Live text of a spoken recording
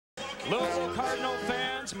Louisville Cardinal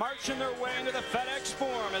fans marching their way into the FedEx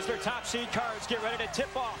Forum as their top seed Cards get ready to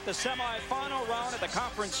tip off the semifinal round of the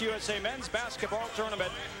Conference USA Men's Basketball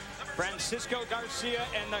Tournament. Francisco Garcia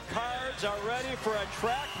and the Cards are ready for a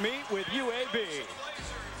track meet with UAB.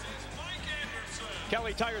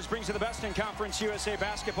 Kelly Tires brings you the best in Conference USA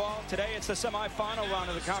basketball. Today it's the semifinal round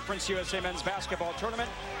of the Conference USA Men's Basketball Tournament.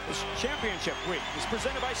 This championship week is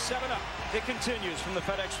presented by 7-Up. It continues from the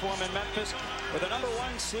FedEx Forum in Memphis, where the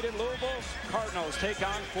 #1 seeded Louisville Cardinals take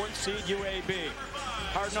on 4th seed UAB.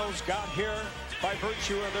 Cardinals got here by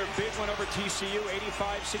virtue of their big win over TCU,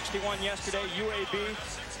 85-61 yesterday. UAB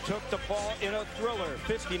took the ball in a thriller,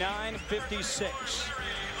 59-56.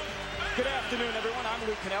 Good afternoon, everyone. I'm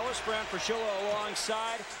Luke Canellis, Fran Fraschilla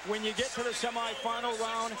alongside. When you get to the semifinal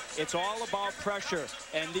round, it's all about pressure,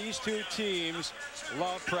 and these two teams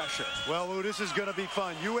love pressure. Well, Lou, this is going to be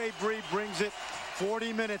fun. UAB brings it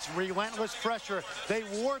 40 minutes, relentless pressure. They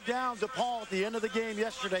wore down DePaul at the end of the game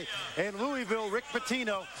yesterday. And Louisville, Rick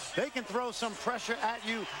Pitino, they can throw some pressure at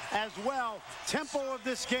you as well. Tempo of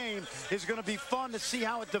this game is going to be fun to see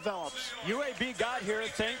how it develops. UAB got here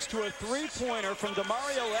thanks to a three-pointer from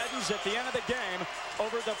DeMario Edens at the end of the game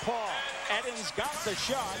over DePaul. Edens got the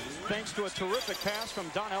shot thanks to a terrific pass from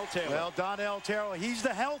Donnell Taylor. Well, Donnell Taylor, he's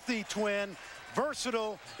the healthy twin,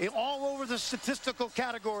 versatile in all over the statistical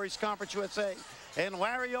categories, Conference USA. And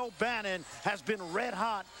Larry O'Bannon has been red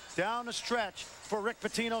hot down the stretch for Rick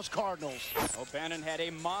Pitino's Cardinals. O'Bannon had a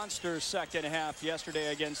monster second half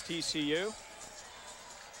yesterday against TCU.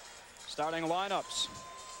 Starting lineups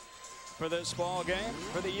for this ball game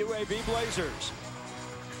for the UAB Blazers.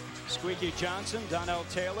 Squeaky Johnson, Donnell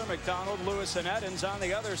Taylor, McDonald, Lewis, and Edens. On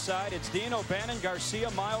the other side, it's Dean, O'Bannon, Garcia,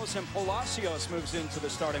 Miles, and Palacios moves into the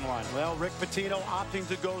starting lineup. Well, Rick Pitino opting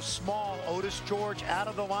to go small. Otis George out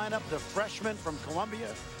of the lineup, the freshman from Columbia.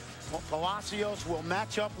 Palacios will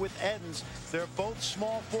match up with Edens. They're both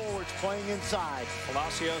small forwards playing inside.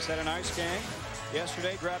 Palacios had a nice game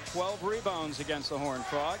yesterday, grabbed 12 rebounds against the Horned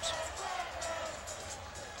Frogs.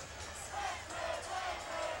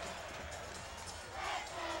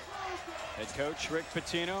 Head coach Rick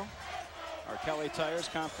Pitino, our Kelly Tires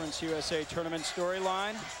Conference USA Tournament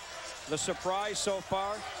storyline. The surprise so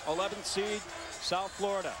far, 11th seed South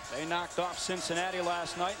Florida. They knocked off Cincinnati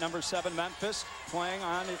last night. #7 Memphis playing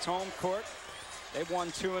on its home court. They've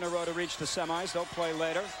won 2 in a row to reach the semis. They'll play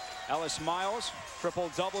later. Ellis Miles,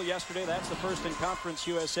 triple-double yesterday. That's the first in Conference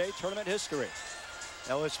USA Tournament history.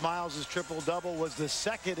 Ellis Miles' triple-double was the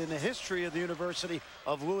second in the history of the University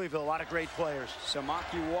of Louisville. A lot of great players.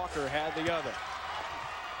 Samaki Walker had the other.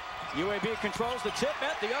 UAB controls the tip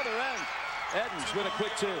at the other end. Edens with a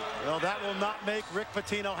quick 2. Well, that will not make Rick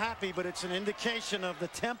Pitino happy, but it's an indication of the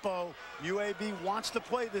tempo UAB wants to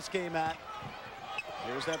play this game at.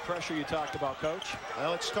 Here's that pressure you talked about, Coach.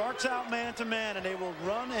 Well, it starts out man-to-man, and they will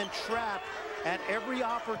run and trap at every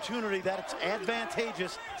opportunity that it's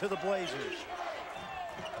advantageous to the Blazers.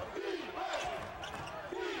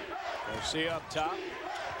 Garcia up top.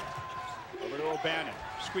 Over to O'Bannon.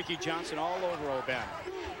 Squeaky Johnson all over O'Bannon.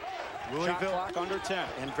 Louisville Shot clock under 10.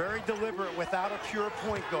 And very deliberate without a pure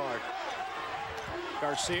point guard.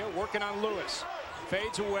 Garcia working on Lewis.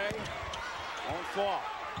 Fades away. Won't fall.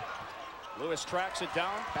 Lewis tracks it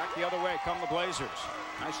down. Back the other way come the Blazers.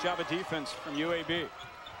 Nice job of defense from UAB.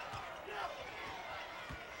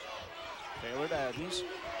 Taylor to Edens.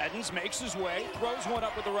 Edens makes his way. Throws one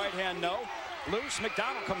up with the right hand. No. Loose.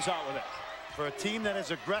 McDonald comes out with it. For a team that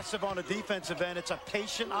is aggressive on the defensive end, it's a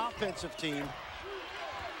patient offensive team.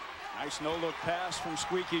 Nice no-look pass from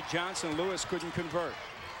Squeaky Johnson. Lewis couldn't convert.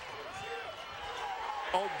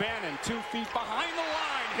 O'Bannon 2 feet behind the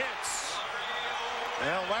line. Hits.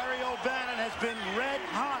 Well, Larry O'Bannon has been red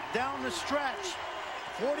hot down the stretch.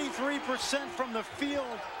 43% from the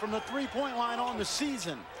field from the three-point line on the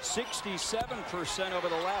season. 67% over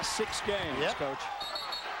the last 6 games, yep. Coach.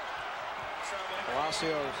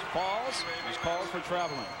 Palacios falls. He's called for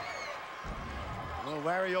traveling. Well,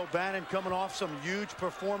 Larry O'Bannon coming off some huge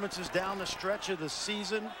performances down the stretch of the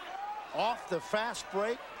season. Off the fast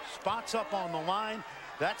break, spots up on the line.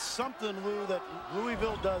 That's something, Lou, that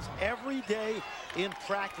Louisville does every day in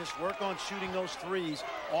practice. Work on shooting those threes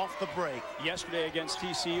off the break. Yesterday against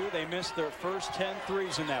TCU, they missed their first 10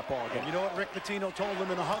 threes in that ball game. And you know what Rick Pitino told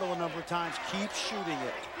them in the huddle a number of times? Keep shooting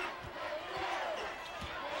it.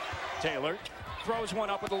 Taylor throws one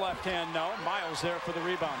up with the left hand. No. Miles there for the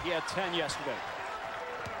rebound. He had 10 yesterday.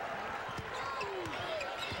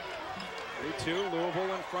 3-2.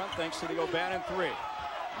 Louisville in front thanks to the O'Bannon 3.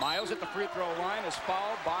 Miles at the free throw line is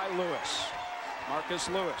fouled by Lewis. Marcus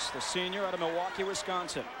Lewis, the senior out of Milwaukee,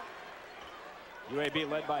 Wisconsin. UAB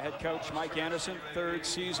led by head coach Mike Anderson, third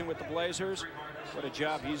season with the Blazers. What a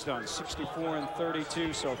job he's done,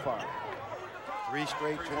 64-32 so far. 3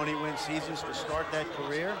 straight 20-win seasons to start that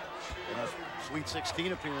career, and a Sweet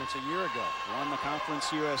 16 appearance a year ago. Won the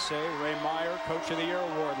Conference USA Ray Meyer Coach of the Year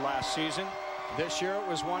award last season. This year it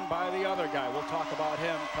was won by the other guy. We'll talk about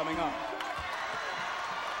him coming up.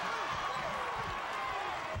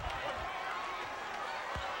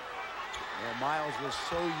 Well, Miles was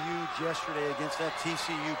so huge yesterday against that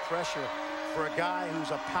TCU pressure. For a guy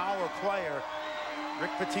who's a power player,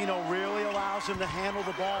 Rick Pitino really allows him to handle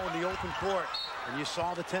the ball in the open court. And you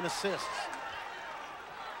saw the 10 assists.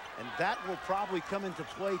 And that will probably come into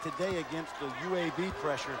play today against the UAB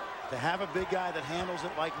pressure. To have a big guy that handles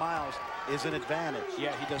it like Miles is an advantage.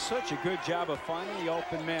 Yeah, he does such a good job of finding the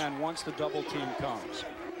open man once the double team comes.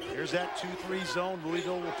 Here's that 2-3 zone.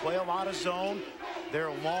 Louisville will play a lot of zone.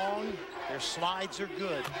 They're long. Their slides are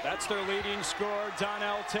good. That's their leading scorer,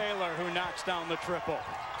 Donnell Taylor, who knocks down the triple.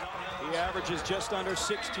 He averages just under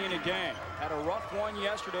 16 a game. Had a rough one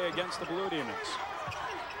yesterday against the Blue Demons.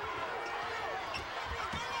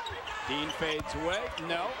 Dean fades away.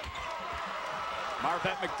 No.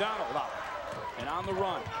 Marvette McDonald up and on the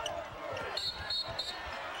run.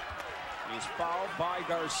 He's fouled by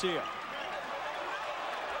Garcia.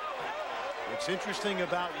 What's interesting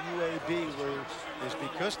about UAB, Lou, is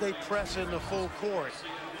because they press in the full court,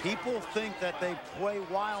 people think that they play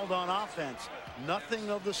wild on offense. Nothing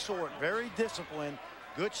of the sort. Very disciplined.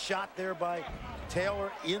 Good shot there by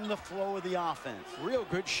Taylor in the flow of the offense. Real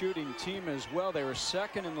good shooting team as well. They were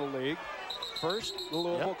second in the league. First, the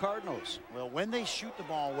Louisville Cardinals. Well, when they shoot the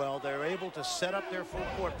ball well, they're able to set up their full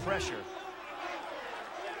court pressure.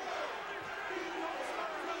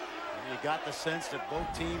 And you got the sense that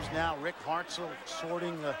both teams now, Rick Hartzell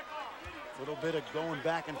sorting a little bit of going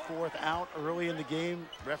back and forth out early in the game.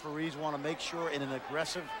 Referees want to make sure in an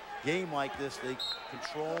aggressive game like this, they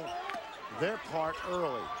control their part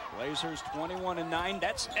early. Blazers 21-9.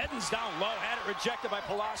 That's Edens down low. Had it rejected by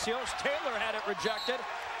Palacios. Taylor had it rejected.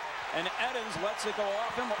 And Edens lets it go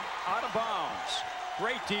off him out of bounds.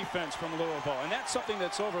 Great defense from Louisville. And that's something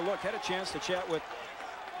that's overlooked. Had a chance to chat with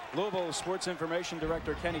Louisville Sports Information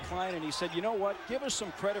Director Kenny Klein. And he said, you know what? Give us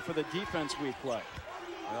some credit for the defense we play.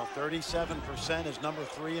 Well, 37% is number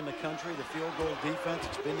 3 in the country. The field goal defense,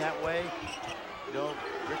 it's been that way. You know,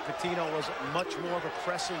 Rick Pitino was much more of a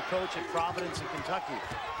pressing coach at Providence in Kentucky.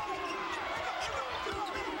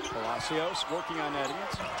 Palacios working on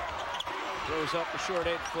Edens. Throws up the short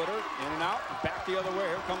 8-footer, in and out, back the other way.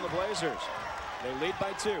 Here come the Blazers. They lead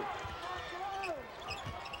by 2.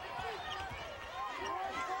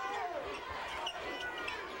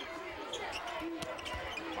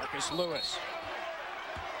 Marcus Lewis.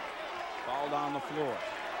 Ball down the floor.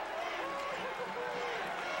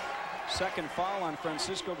 Second foul on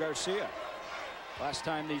Francisco Garcia. Last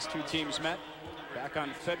time these two teams met, back on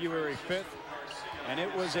February 5th. And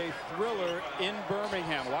it was a thriller in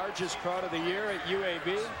Birmingham. Largest crowd of the year at UAB.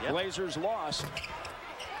 Yep. Blazers lost.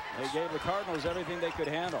 They gave the Cardinals everything they could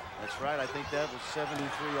handle. That's right. I think that was 73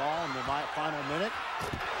 all in the final minute.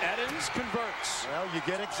 Edens converts. Well, you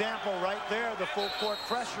get example right there. The full court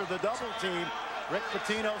pressure, the double team. Rick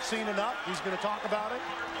Pitino seen enough. He's going to talk about it.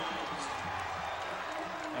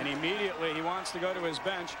 And immediately he wants to go to his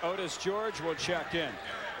bench. Otis George will check in.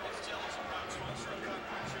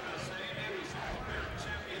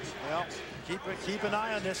 Well, keep an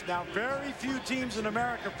eye on this now. Very few teams in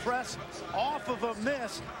America press off of a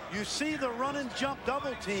miss. You see the run and jump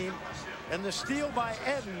double team and the steal by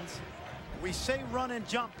Edens. We say run and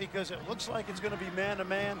jump because it looks like it's going to be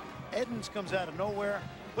man-to-man. Edens comes out of nowhere,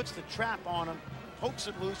 puts the trap on him, pokes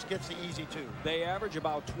it loose, gets the easy 2. They average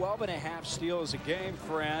about 12.5 steals a game,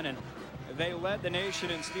 Fran, and they led the nation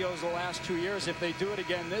in steals the last 2 years. If they do it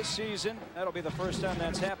again this season, that'll be the first time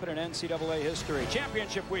that's happened in NCAA history.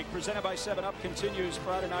 Championship week presented by 7-Up continues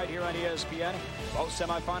Friday night here on ESPN. Both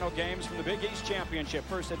semifinal games from the Big East Championship.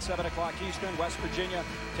 First at 7 o'clock Eastern, West Virginia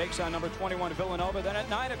takes on number 21 Villanova. Then at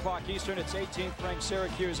 9 o'clock Eastern, it's 18th ranked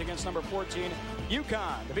Syracuse against number 14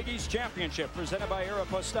 UConn. The Big East Championship presented by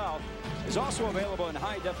Aeropostale is also available in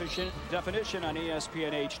high definition on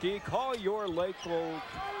ESPN HD. Call your local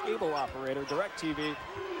cable operator, DirecTV,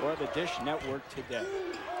 or the Dish Network today.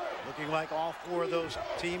 Looking like all 4 of those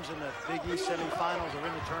teams in the Big East semifinals are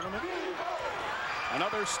in the tournament.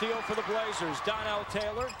 Another steal for the Blazers. Donnell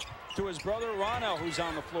Taylor to his brother Ronell, who's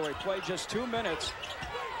on the floor. He played just 2 minutes.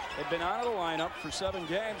 They've been out of the lineup for 7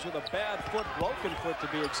 games with a bad foot, broken foot to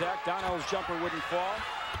be exact. Donnell's jumper wouldn't fall.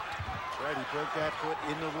 right. He broke that foot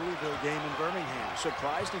in the Louisville game in Birmingham.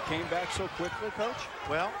 Surprised he came back so quickly, Coach?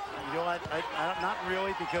 Well, you know, not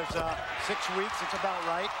really, because 6 weeks, it's about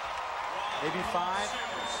right. Maybe 5.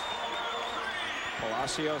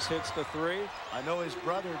 Palacios hits the 3. I know his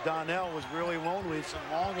brother Donnell was really lonely. It's the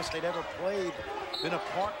longest they'd ever played, been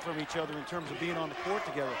apart from each other in terms of being on the court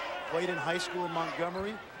together. Played in high school in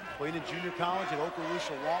Montgomery, played in junior college at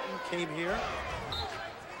Okaloosa Walton, came here.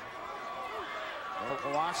 Well,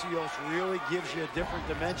 Palacios really gives you a different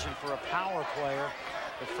dimension for a power player.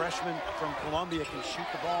 The freshman from Columbia can shoot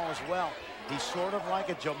the ball as well. He's sort of like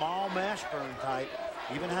a Jamal Mashburn type,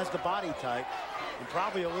 even has the body type, and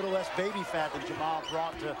probably a little less baby fat than Jamal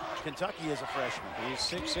brought to Kentucky as a freshman. He's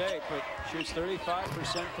 6'8", but shoots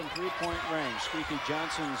 35% from three-point range. Squeaky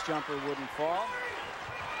Johnson's jumper wouldn't fall.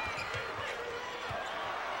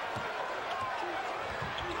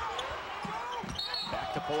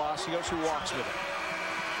 Back to Palacios, who walks with it.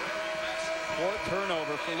 4th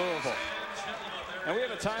turnover for Louisville. And we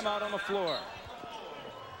have a timeout on the floor.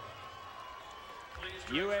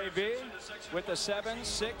 UAB with the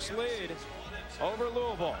 7-6 lead over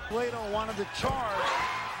Louisville. Plato wanted to charge,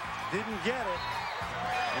 didn't get it.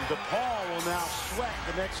 And DePaul will now sweat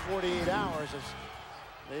the next 48 hours as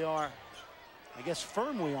they are, I guess,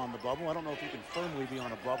 firmly on the bubble. I don't know if you can firmly be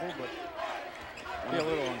on a bubble, but be a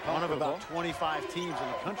little uncomfortable. One of about 25 teams in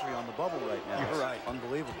the country on the bubble right now. You're right.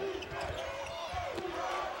 Unbelievable.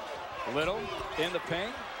 Little in the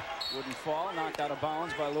paint. Wouldn't fall. Knocked out of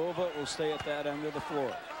bounds by Louisville. It will stay at that end of the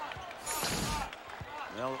floor.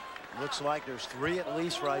 Well, looks like there's 3 at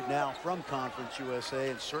least right now from Conference USA,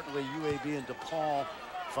 and certainly UAB and DePaul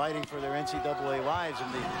fighting for their NCAA lives.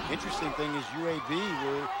 And the interesting thing is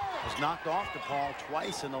UAB has knocked off DePaul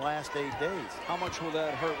twice in the last 8 days. How much will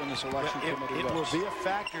that hurt when this election committee It will be a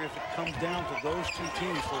factor if it comes down to those 2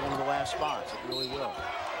 teams for one of the last spots. It really will.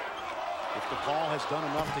 If DePaul has done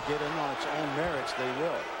enough to get in on its own merits, they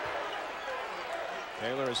will.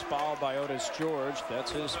 Taylor is fouled by Otis George.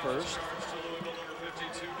 That's his first.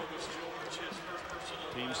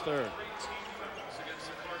 Team's 3rd.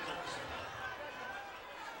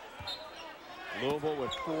 Louisville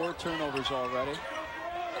with 4 turnovers already.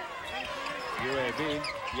 UAB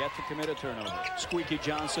yet to commit a turnover. Squeaky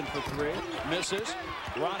Johnson for 3. Misses.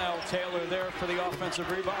 Ronell Taylor there for the offensive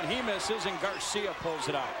rebound. He misses, and Garcia pulls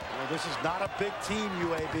it out. Well, this is not a big team,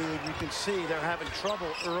 UAB. You can see they're having trouble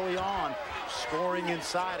early on scoring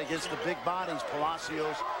inside against the big bodies,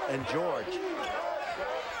 Palacios and George.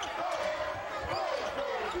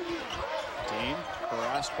 Dean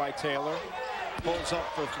harassed by Taylor. Pulls up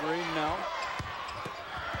for 3. No.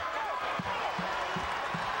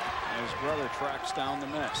 His brother tracks down the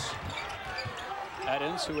miss.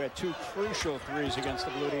 Edens, who had 2 crucial threes against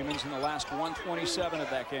the Blue Demons in the last 127 of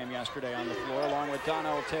that game yesterday on the floor, along with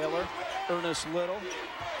Donnell Taylor, Ernest Little,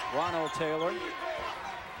 Ronald Taylor,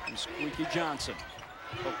 and Squeaky Johnson.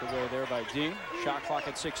 Poked away there by Dean. Shot clock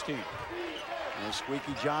at 16. And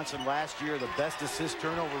Squeaky Johnson last year, the best assist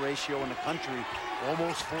turnover ratio in the country,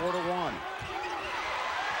 almost 4-to-1.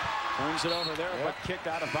 Turns it over there, but kicked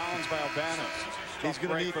out of bounds by O'Bannon. He's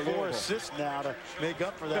going to need 4 assists now to make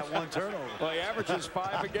up for that 1 turnover. Well, he averages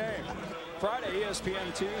 5 a game. Friday,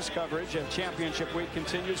 ESPN2's coverage of Championship Week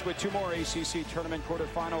continues with 2 more ACC tournament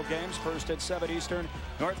quarterfinal games. First at 7 Eastern,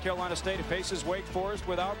 North Carolina State faces Wake Forest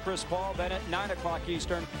without Chris Paul. Then at 9 o'clock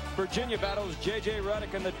Eastern, Virginia battles J.J.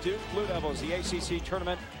 Redick and the Duke Blue Devils. The ACC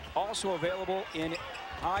tournament also available in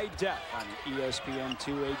high def on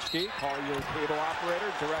ESPN2 HD. Call your cable operator,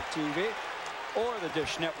 DirecTV, or the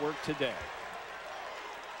Dish Network today.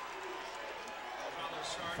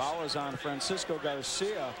 Foul is on Francisco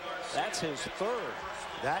Garcia. That's his 3rd.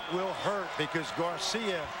 That will hurt because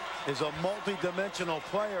Garcia is a multi-dimensional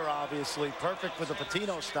player, obviously. Perfect for the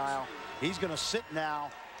Patino style. He's going to sit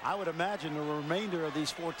now, I would imagine, the remainder of these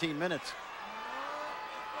 14 minutes.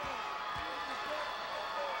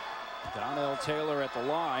 Donnell Taylor at the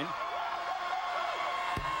line.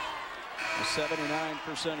 A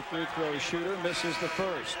 79% free throw shooter misses the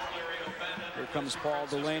first. Here comes Paul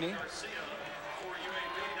Delaney.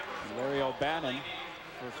 Larry O'Bannon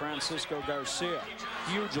for Francisco Garcia.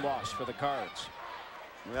 Huge loss for the Cards.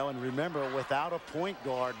 Well, and remember, without a point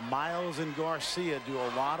guard, Miles and Garcia do a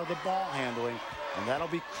lot of the ball handling, and that'll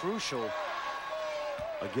be crucial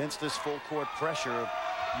against this full court pressure of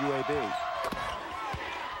UAB.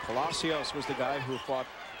 Palacios was the guy who fought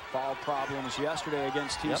foul problems yesterday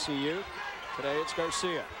against TCU. Yep. Today it's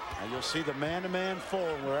Garcia. And you'll see the man-to-man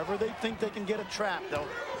full. Wherever they think they can get a trap, they'll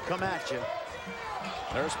come at you.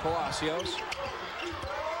 There's Palacios.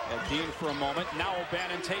 And Dean for a moment. Now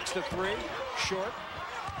O'Bannon takes the 3. Short.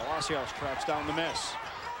 Palacios tracks down the miss.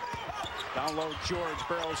 Down low, George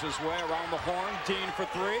barrels his way around the horn. Dean for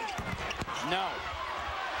three. No.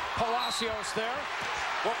 Palacios there.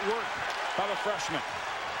 What work by the freshman.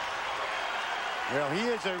 Well, he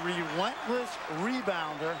is a relentless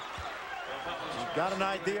rebounder. You've got an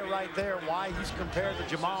idea right there why he's compared to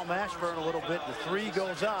Jamal Mashburn a little bit. The three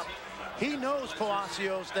goes up. He knows,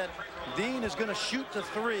 Palacios, that Dean is going to shoot the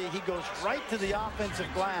three. He goes right to the offensive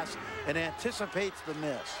glass and anticipates the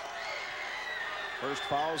miss. First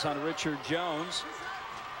fouls on Richard Jones.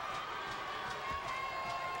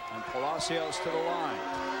 And Palacios to the line.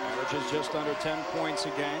 Averages just under 10 points a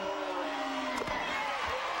game.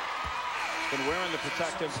 He's been wearing the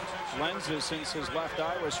protective lenses since his left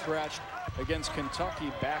eye was scratched against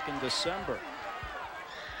Kentucky back in December.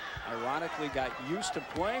 Ironically, got used to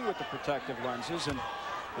playing with the protective lenses, and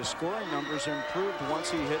the scoring numbers improved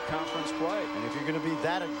once he hit conference play. And if you're going to be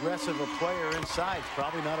that aggressive a player inside, it's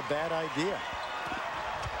probably not a bad idea.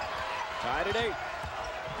 Tied at 8.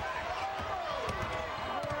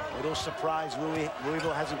 Little surprise,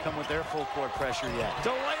 Louisville hasn't come with their full court pressure yet.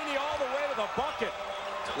 Delaney all the way to the bucket.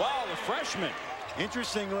 Wow, the freshman.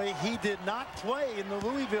 Interestingly, he did not play in the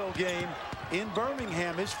Louisville game in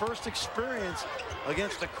Birmingham. His first experience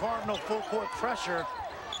against the Cardinal full court pressure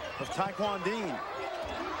of Taekwon Dean.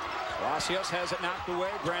 Palacios has it knocked away.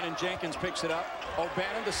 Brandon Jenkins picks it up.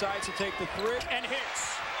 O'Bannon decides to take the three and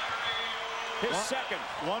hits. His second.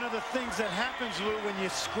 One of the things that happens, Lou, when you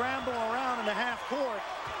scramble around in the half court,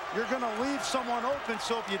 you're going to leave someone open.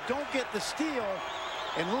 So if you don't get the steal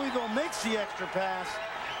and Louisville makes the extra pass,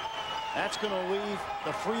 that's going to leave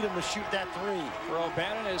the freedom to shoot that three. For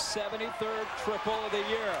O'Bannon, his 73rd triple of the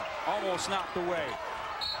year. Almost knocked away.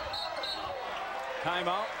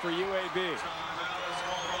 Timeout for UAB.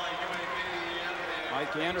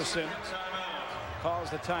 Mike Anderson calls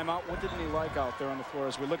the timeout. What didn't he like out there on the floor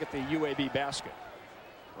as we look at the UAB basket?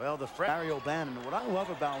 Well, Larry O'Bannon. What I love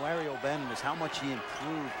about Larry O'Bannon is how much he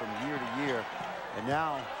improved from year to year, and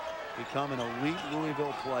now become an elite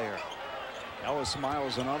Louisville player. Ellis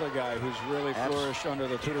Miles, another guy who's really flourished under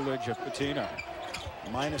the tutelage of Pitino.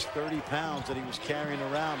 Minus 30 pounds that he was carrying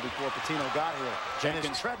around before Pitino got here.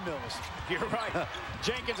 Jenkins treadmills. You're right.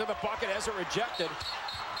 Jenkins in the bucket has it rejected.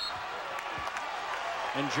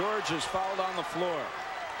 And George is fouled on the floor.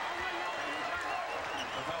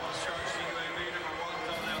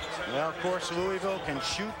 Well, of course, Louisville can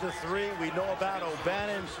shoot the three. We know about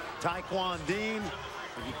O'Bannon, Taekwon Dean.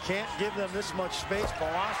 But you can't give them this much space.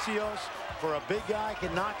 Palacios, for a big guy,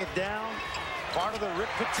 can knock it down. Part of the Rick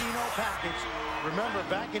Pitino package. Remember,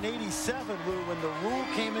 back in '87, Lou, when the rule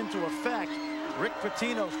came into effect, Rick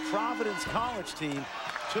Pitino's Providence College team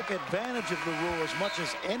took advantage of the rule as much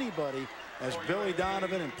as anybody, as Billy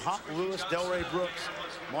Donovan and Pop Lewis, Delray Brooks,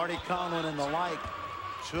 Marty Conlon, and the like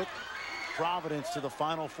took Providence to the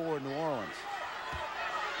Final Four in New Orleans.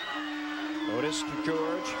 Otis to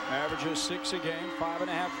George, averages 6 a game,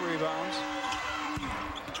 5.5 rebounds.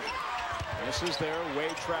 This is there.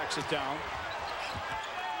 Wade tracks it down.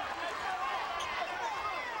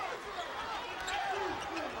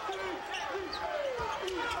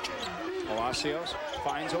 Palacios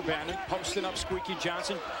finds O'Bannon, posting up Squeaky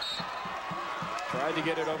Johnson. Tried to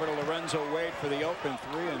get it over to Lorenzo Wade for the open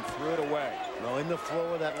three and threw it away. Well, in the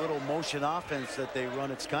flow of that little motion offense that they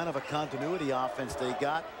run, it's kind of a continuity offense. They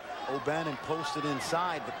got O'Bannon posted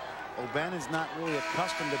inside, but O'Bannon's not really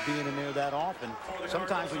accustomed to being in there that often.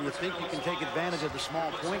 Sometimes when you think you can take advantage of the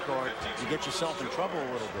small point guard, you get yourself in trouble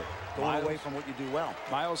a little bit, going away from what you do well.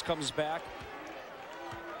 Miles comes back.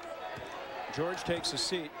 George takes a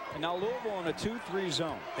seat, and now Louisville in a 2-3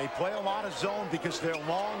 zone. They play a lot of zone because they're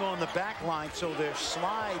long on the back line, so their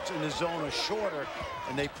slides in the zone are shorter,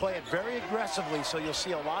 and they play it very aggressively, so you'll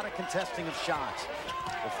see a lot of contesting of shots.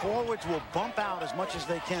 The forwards will bump out as much as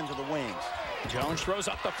they can to the wings. Jones throws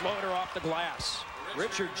up the floater off the glass.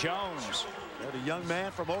 Richard Jones. The young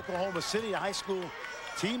man from Oklahoma City, a high school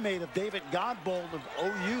teammate of David Godbold of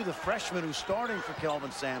OU, the freshman who's starting for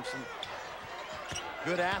Kelvin Sampson.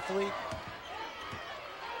 Good athlete.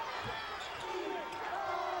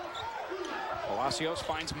 Palacios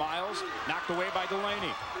finds Miles, knocked away by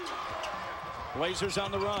Delaney. Blazers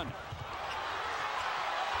on the run.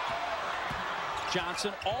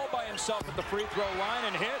 Johnson all by himself at the free throw line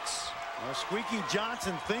and hits. Well, Squeaky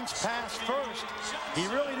Johnson thinks pass first. He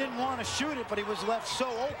really didn't want to shoot it, but he was left so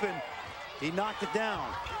open, he knocked it down.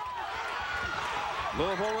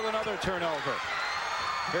 Louisville with another turnover.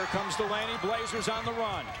 Here comes Delaney. Blazers on the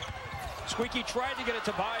run. Squeaky tried to get it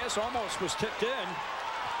to Bias, almost was tipped in.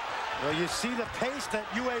 Well, you see the pace that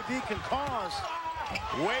UAB can cause.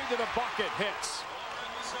 Way to the bucket, hits.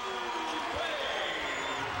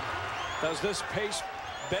 Does this pace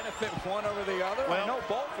benefit one over the other? Well, I know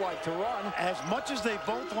both like to run. As much as they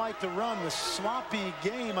both like to run, the sloppy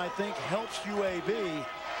game, I think, helps UAB,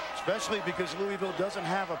 especially because Louisville doesn't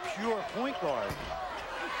have a pure point guard.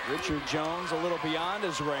 Richard Jones a little beyond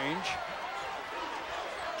his range.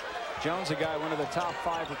 Jones, a guy, one of the top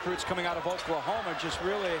 5 recruits coming out of Oklahoma, just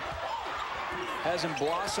really hasn't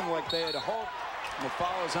blossomed like they had hoped. And the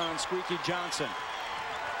foul is on Squeaky Johnson.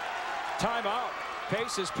 Timeout.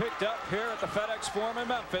 Pace is picked up here at the FedEx Forum in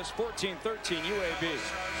Memphis. 14-13 UAB.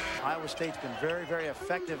 Iowa State's been very, very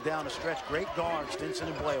effective down the stretch. Great guards, Stinson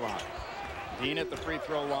and Blaylock. Dean at the free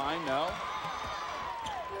throw line. No.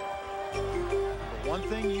 One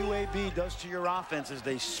thing UAB does to your offense is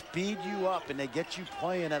they speed you up and they get you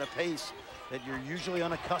playing at a pace that you're usually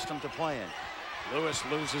unaccustomed to playing. Lewis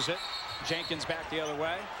loses it. Jenkins back the other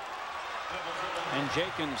way. And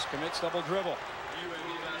Jenkins commits double dribble.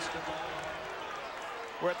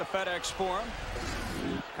 We're at the FedEx Forum.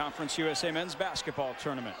 Conference USA Men's Basketball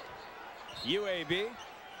Tournament. UAB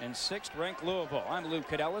and 6th ranked Louisville. I'm Lou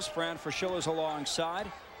Cadellas. Fran Fraschiller's alongside.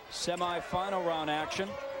 Semi-final round action.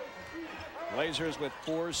 Blazers with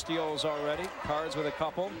 4 steals already. Cards with a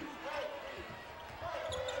couple.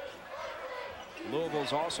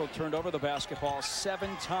 Louisville's also turned over the basketball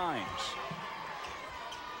 7 times.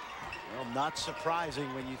 Well, not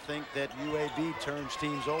surprising when you think that UAB turns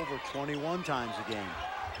teams over 21 times a game.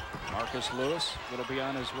 Marcus Lewis, a little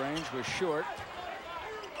beyond his range, was short.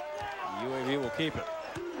 UAB will keep it.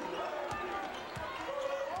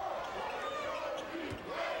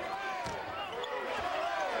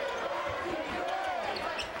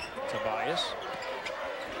 Tobias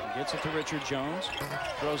gets it to Richard Jones,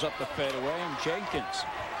 throws up the fadeaway, and Jenkins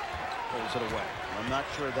pulls it away. I'm not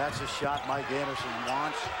sure that's a shot Mike Anderson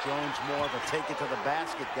wants. Jones more of a take it to the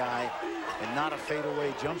basket guy and not a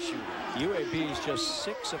fadeaway jump shooter. UAB is just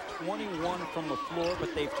 6 of 21 from the floor,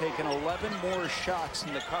 but they've taken 11 more shots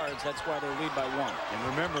than the Cards. That's why they lead by 1. And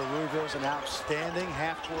remember, Louisville's an outstanding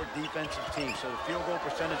half-court defensive team, so the field goal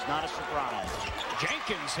percentage not a surprise.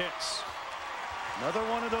 Jenkins hits. Another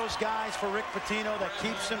one of those guys for Rick Pitino that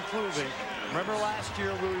keeps improving. Remember last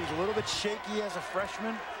year, Louis was a little bit shaky as a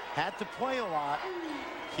freshman, had to play a lot.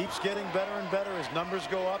 Keeps getting better and better. His numbers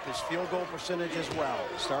go up, his field goal percentage as well.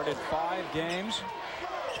 Started 5 games.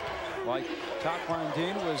 Like Taquan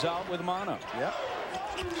Dean was out with mono. Yep.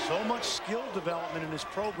 So much skill development in this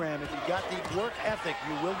program. If you got the work ethic,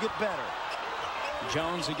 you will get better.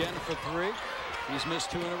 Jones again for 3. He's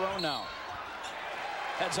missed 2 in a row now.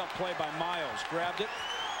 Heads up play by Miles. Grabbed it.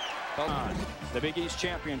 On the Big East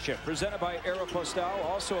Championship, presented by Aeropostale,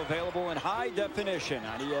 also available in high definition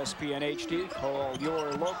on ESPN HD. Call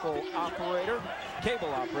your local operator, cable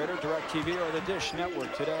operator, DirecTV, or the Dish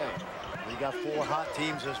Network today. We got 4 hot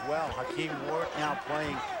teams as well. Hakeem Ward now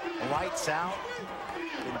playing lights out.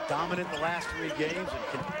 Been dominant the last 3 games,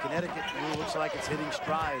 and Connecticut looks like it's hitting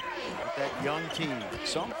stride with that young team.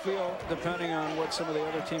 Some feel, depending on what some of the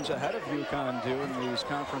other teams ahead of UConn do in these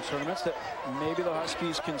conference tournaments, that maybe the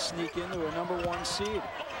Huskies can sneak into a #1 seed.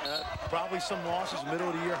 Probably some losses middle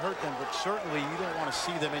of the year hurt them, but certainly you don't want to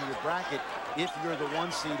see them in your bracket if you're the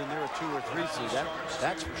 1 seed and they're a 2 or 3 seed.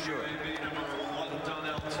 That's for sure.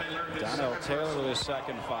 Donnell Taylor with his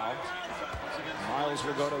 2nd foul. Miles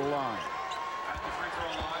will go to the line.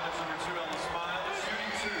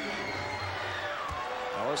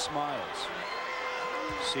 Ellis Miles,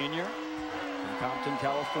 senior from Compton,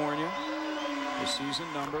 California. The season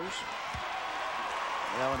numbers.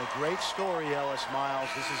 Well, and a great story, Ellis Miles.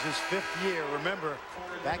 This is his 5th year. Remember,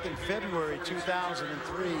 back in February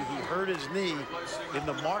 2003, he hurt his knee in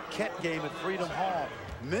the Marquette game at Freedom Hall.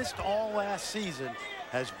 Missed all last season.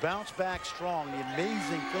 Has bounced back strong. The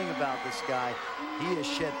amazing thing about this guy, he has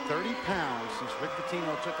shed 30 pounds since Rick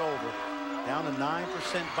Pitino took over, down to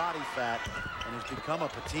 9% body fat, and has become a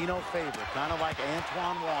Pitino favorite, kind of like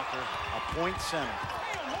Antoine Walker, a point center.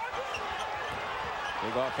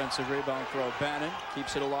 Big offensive rebound throw. Bannon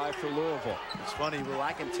keeps it alive for Louisville. It's funny, Will,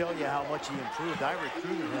 I can tell you how much he improved. I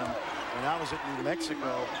recruited him when I was at New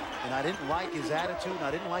Mexico, and I didn't like his attitude, and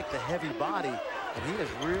I didn't like the heavy body, and he has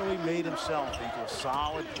really made himself into a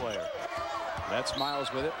solid player. That's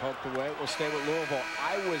Miles with it, poked away. We'll stay with Louisville.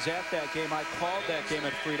 I was at that game. I called that game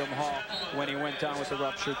at Freedom Hall when he went down with the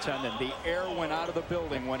ruptured tendon. The air went out of the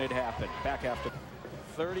building when it happened. Back after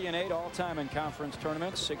 30-8 all-time in conference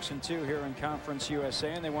tournaments, 6-2 here in Conference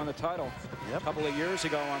USA, and they won the title a couple of years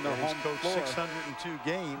ago on their home floor. 602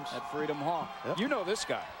 games at Freedom Hall. You know this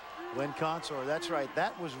guy. Len Consor, that's right.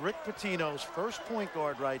 That was Rick Pitino's first point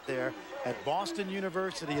guard right there at Boston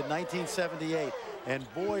University in 1978.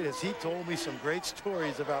 And boy, has he told me some great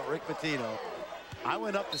stories about Rick Pitino. I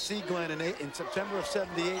went up to see Glenn in September of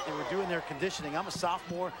 '78. They were doing their conditioning. I'm a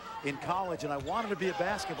sophomore in college, and I wanted to be a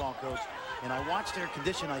basketball coach. And I watched their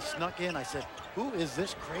condition. I snuck in. I said, who is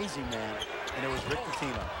this crazy man? And it was Rick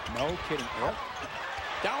Pitino. No kidding. Yep.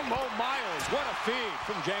 Down low, Miles. What a feed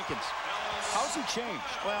from Jenkins. How's he changed?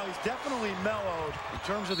 Well, he's definitely mellowed in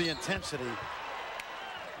terms of the intensity.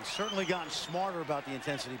 He's certainly gotten smarter about the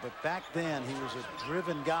intensity, but back then he was a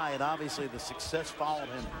driven guy, and obviously the success followed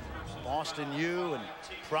him. Boston U and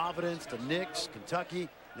Providence, the Knicks, Kentucky.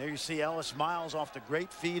 There you see Ellis Miles off the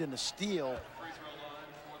great feed and the steal.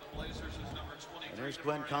 And there's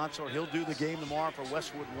Glenn Consor. He'll do the game tomorrow for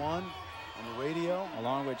Westwood One on the radio.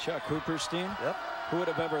 Along with Chuck Cooperstein. Yep. Who would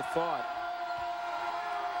have ever thought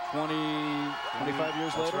 25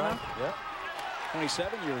 years later? Right. Yep.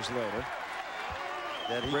 27 years later.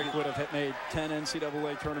 That Rick would have made 10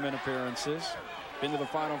 NCAA tournament appearances. Been to the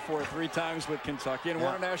Final Four 3 times with Kentucky and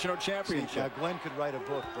won a national championship. See, Glenn could write a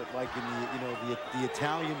book, but like in the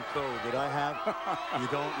Italian code that I have, you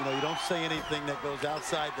don't say anything that goes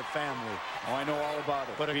outside the family. Oh, I know all about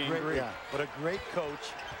it. But a great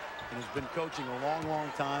coach, and has been coaching a long,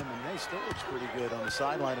 long time, and he still looks pretty good on the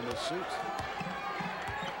sideline in those suits.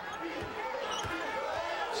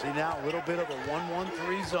 See now a little bit of a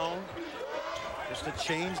 1-1-3 zone, just to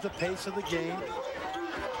change the pace of the game.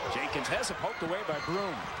 Jenkins has it poked away by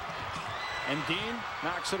Broom. And Dean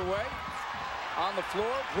knocks it away. On the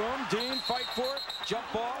floor, Broom, Dean fight for it. Jump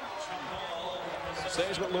ball.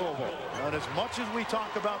 Stays with Louisville. And as much as we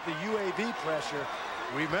talk about the UAB pressure,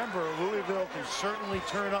 remember Louisville can certainly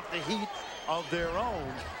turn up the heat of their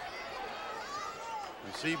own.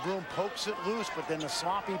 You see Broom pokes it loose, but then the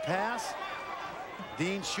sloppy pass.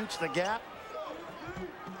 Dean shoots the gap.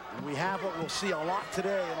 And we have what we'll see a lot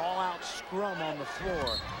today, an all-out scrum on the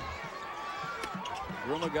floor.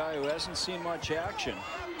 Broom, a guy who hasn't seen much action.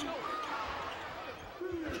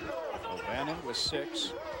 O'Bannon with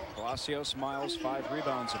 6. Palacios, Miles, 5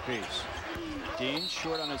 rebounds apiece. Dean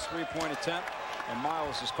short on his 3-point attempt, and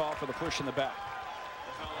Miles is called for the push in the back.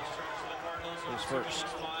 His first.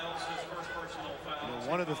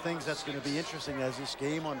 One of the things that's going to be interesting as this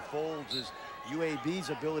game unfolds is UAB's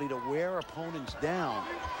ability to wear opponents down.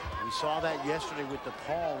 We saw that yesterday with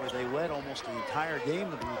DePaul, where they led almost the entire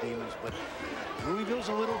game, the Blue Demons. But Louisville's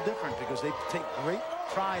a little different because they take great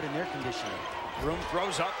pride in their conditioning. Broom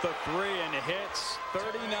throws up the 3 and it hits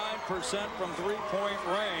 39% from 3-point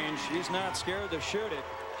range. He's not scared to shoot it.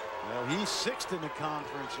 Well, he's 6th in the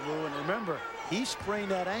conference, Lou, and remember, he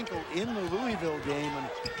sprained that ankle in the Louisville game and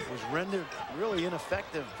was rendered really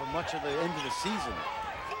ineffective for much of the end of the season.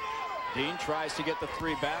 Dean tries to get the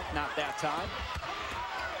 3 back, not that time.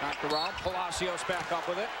 Knocked around, Palacios back up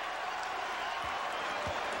with it.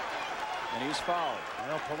 And he's fouled.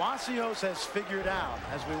 Well, Palacios has figured out,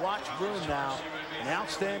 as we watch Broom now, an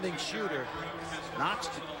outstanding shooter. Knocks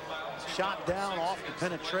the shot down off the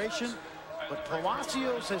penetration. But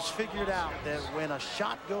Palacios has figured out that when a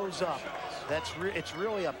shot goes up, it's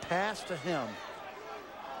really a pass to him.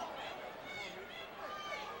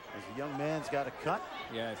 As the young man's got a cut.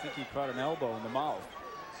 Yeah, I think he caught an elbow in the mouth.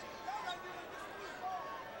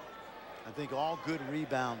 I think all good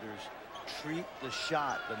rebounders treat the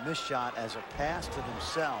shot, the missed shot, as a pass to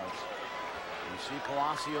themselves. You see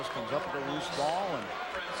Palacios comes up with a loose ball, and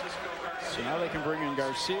so now they can bring in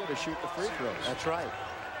Garcia to shoot the free throws. That's right.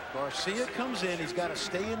 Garcia comes in. He's got to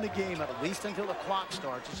stay in the game at least until the clock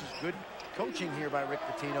starts. This is good coaching here by Rick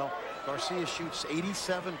Pitino. Garcia shoots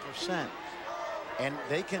 87%. And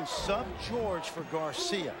they can sub George for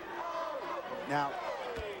Garcia. Now,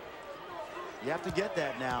 you have to get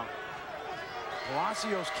that now.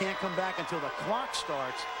 Palacios can't come back until the clock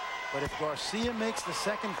starts. But if Garcia makes the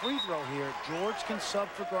second free throw here, George can sub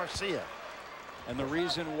for Garcia. And the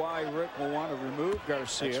reason why Rick will want to remove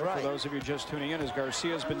Garcia, for those of you just tuning in, is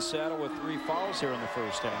Garcia's been saddled with 3 fouls here in the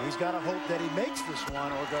first half. He's got to hope that he makes this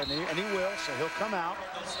one, and he will, so he'll come out.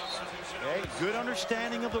 Okay, good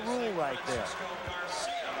understanding of the rule right there.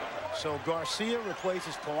 So Garcia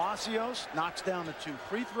replaces Palacios, knocks down the 2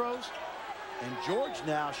 free throws, and George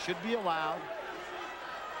now should be allowed.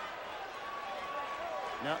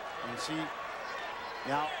 Now, you see,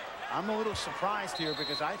 now, I'm a little surprised here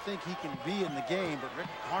because I think he can be in the game, but Rick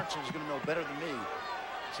Hartzell is going to know better than me.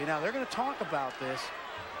 See, now they're going to talk about this.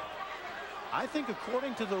 I think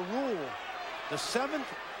according to the rule, the 7th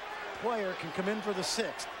player can come in for the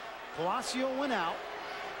 6th. Palacio went out.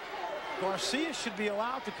 Garcia should be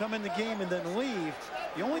allowed to come in the game and then leave.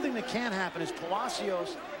 The only thing that can happen is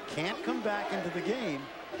Palacios can't come back into the game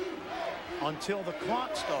until the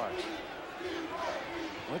clock starts.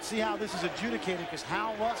 Let's see how this is adjudicated, because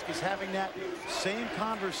Hal Lusk is having that same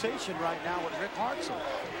conversation right now with Rick Hartzell.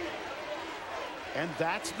 And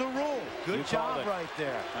that's the rule. Good job right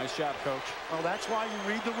there. Nice job, Coach. Well, that's why you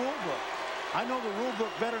read the rule book. I know the rule book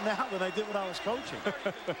better now than I did when I was coaching.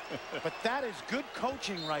 But that is good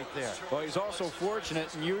coaching right there. Well, he's also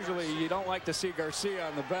fortunate, and usually you don't like to see Garcia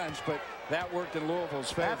on the bench, but that worked in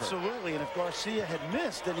Louisville's favor. Absolutely, and if Garcia had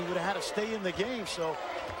missed, then he would have had to stay in the game. So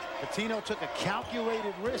Pitino took a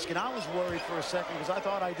calculated risk, and I was worried for a second because I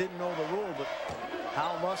thought I didn't know the rule, but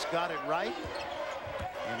Hal Lusk got it right.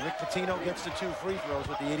 And Rick Pitino gets the 2 free throws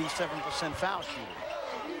with the 87% foul shooting.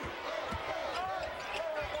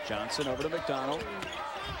 Johnson over to McDonald.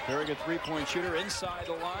 Very good three-point shooter inside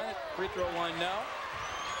the line. Free throw line now.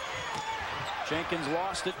 Jenkins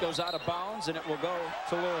lost it, goes out of bounds, and it will go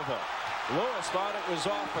to Louisville. Lewis thought it was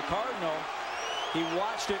off the Cardinal. He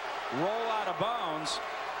watched it roll out of bounds.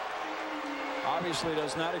 Obviously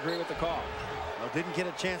does not agree with the call. Well, didn't get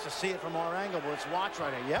a chance to see it from our angle, but let's watch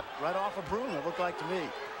right here. Yep, right off of Broom, it looked like to me.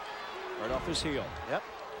 Right off his heel. Yep.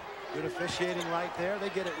 Good officiating right there. They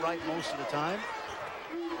get it right most of the time.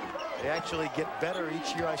 They actually get better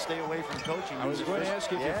each year I stay away from coaching. I was going to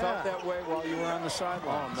ask you if you felt that way while you were on the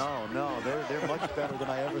sidelines. Oh, no. They're much better than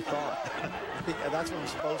I ever thought. Yeah, that's what I'm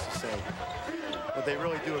supposed to say. But they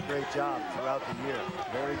really do a great job throughout the year.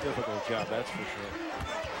 Very difficult job, that's for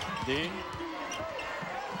sure. Dean.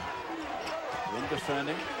 In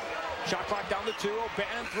defending. Shot clock down to 2.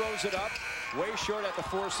 O'Bannon throws it up. Way short at the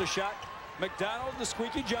force the shot. McDonald to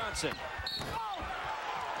Squeaky Johnson.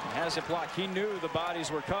 Has it blocked. He knew the bodies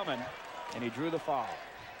were coming, and he drew the foul.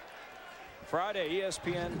 Friday,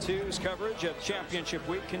 ESPN2's coverage of Championship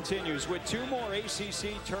Week continues with 2 more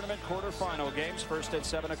ACC tournament quarterfinal games. First at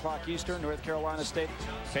 7 o'clock Eastern, North Carolina State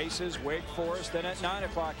faces Wake Forest. Then at 9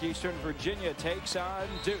 o'clock Eastern, Virginia takes on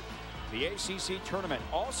Duke. The ACC tournament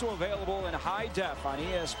also available in high def on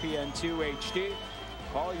ESPN2 HD.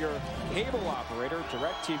 Call your cable operator,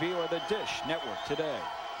 DirecTV, or the Dish Network today.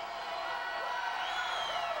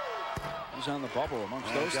 Who's on the bubble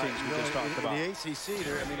amongst those teams we just talked about? The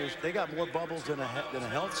ACC, they got more bubbles than a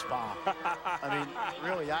health spa. I mean,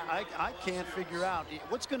 really, I can't figure out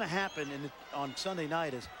what's going to happen on Sunday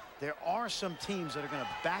night. Is there are some teams that are going to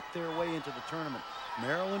back their way into the tournament.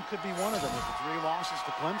 Maryland could be one of them with the 3 losses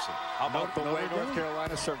to Clemson. How about the way North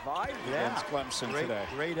Carolina survived against Clemson today?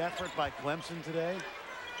 Great effort by Clemson today.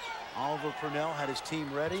 Oliver Purnell had his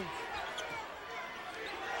team ready.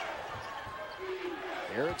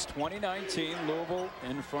 Here it's 2019, Louisville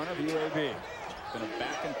in front of UAB. Been a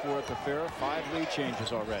back and forth affair. 5 lead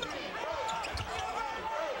changes already.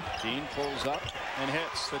 Dean pulls up and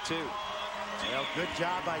hits the 2. Well, good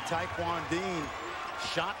job by Taekwon Dean.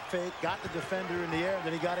 Shot fake, got the defender in the air,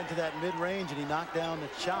 then he got into that mid-range and he knocked down the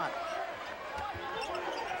shot.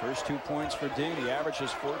 First 2 points for Dean. He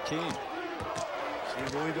averages 14.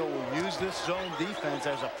 See, Louisville will use this zone defense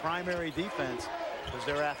as a primary defense because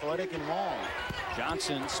they're athletic and long.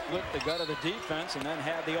 Johnson split the gut of the defense and then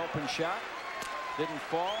had the open shot. Didn't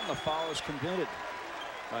fall, and the foul is committed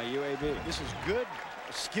by UAB. This is good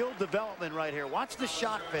skill development right here. Watch the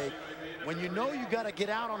shot fake. When you know you got to get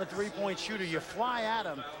out on a 3-point shooter, you fly at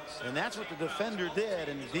him, and that's what the defender did.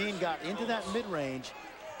 And Dean got into that mid-range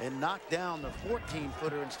and knocked down the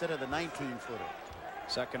 14-footer instead of the 19-footer.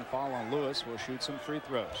 Second foul on Lewis. Will shoot some free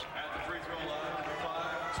throws.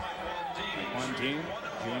 Taekwon Dean,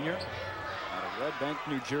 junior, out of Red Bank,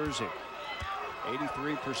 New Jersey.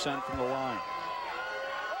 83% from the line.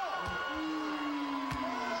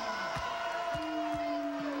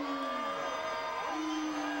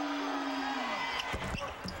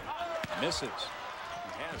 Misses.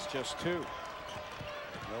 He has just 2.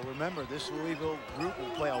 Well, remember, this Louisville group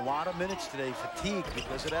will play a lot of minutes today, fatigued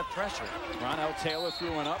because of that pressure. Ronell Taylor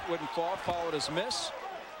threw one up, wouldn't fall, followed his miss.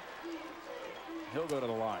 He'll go to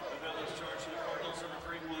the line.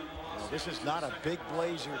 Well, this is not a big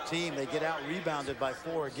Blazer team. They get out rebounded by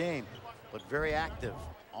 4 a game, but very active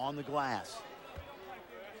on the glass.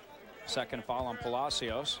 Second foul on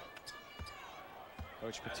Palacios.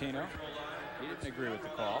 Coach Pitino, he didn't agree with the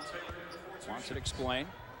call. Wants it explained.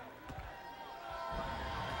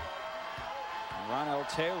 Ronell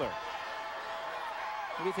Taylor.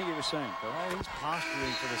 What do you think he was saying, Coach? Well, he's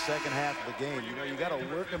posturing for the second half of the game. You know, you got to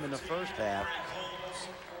work him in the first half.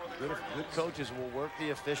 Good coaches will work the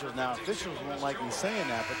officials. Now, officials won't like me saying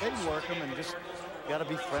that, but they work them and just got to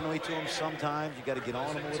be friendly to them sometimes. You got to get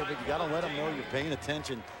on them a little bit. You got to let them know you're paying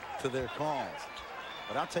attention to their calls.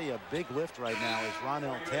 But I'll tell you, a big lift right now is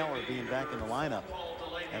Ronell Taylor being back in the lineup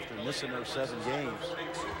after missing those 7 games.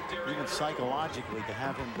 Even psychologically, to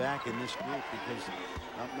have him back in this group, because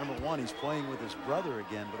number one, he's playing with his brother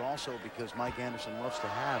again, but also because Mike Anderson loves to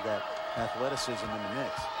have that athleticism in the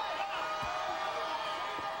mix.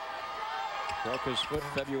 Broke his foot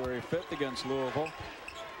February 5th against Louisville.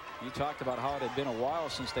 You talked about how it had been a while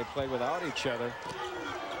since they played without each other.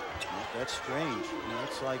 That's strange. You know,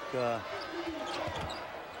 it's like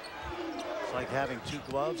having 2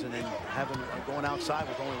 gloves and then going outside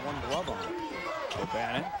with only 1 glove on.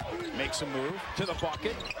 O'Bannon makes a move to the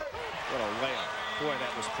bucket. What a layup. Boy,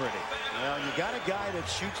 that was pretty. Well, you got a guy that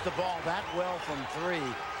shoots the ball that well from 3.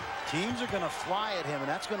 Teams are going to fly at him, and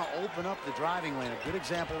that's going to open up the driving lane. A good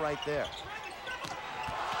example right there.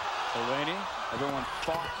 Delaney, everyone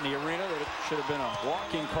thought in the arena that it should have been a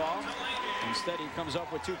walking call. Instead, he comes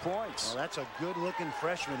up with 2 points. Well, that's a good-looking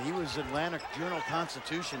freshman. He was Atlantic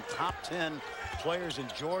Journal-Constitution top 10 players in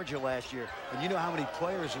Georgia last year. And you know how many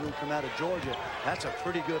players who come out of Georgia. That's a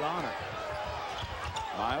pretty good honor.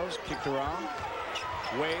 Miles kicked around.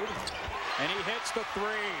 Wade, and he hits the 3.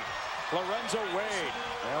 Lorenzo Wade.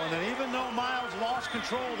 Well, and then even though Miles lost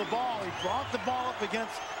control of the ball, he brought the ball up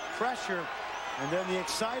against pressure. And then the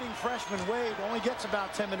exciting freshman Wade only gets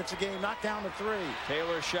about 10 minutes a game, knocked down to 3.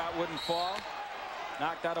 Taylor's shot wouldn't fall.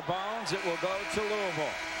 Knocked out of bounds. It will go to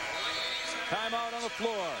Louisville. Timeout on the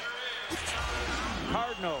floor.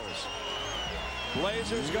 Cardinals.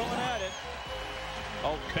 Blazers going at it.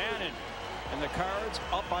 O'Bannon and the Cards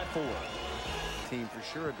up by 4. Team for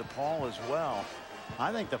sure. DePaul as well.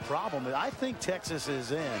 I think the problem is, I think Texas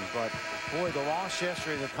is in, but boy, the loss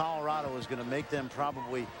yesterday to Colorado is going to make them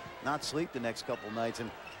probably not sleep the next couple nights.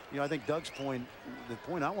 And you know, I think Doug's point, the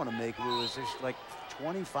point I want to make, Lou, is there's like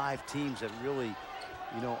 25 teams that really,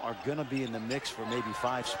 you know, are going to be in the mix for maybe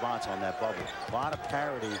 5 spots on that bubble. A lot of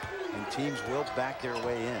parity, and teams will back their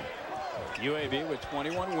way in. UAB with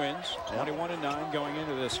 21 wins, 21-9 going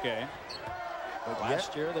into this game. But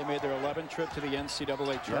last year they made their 11th trip to the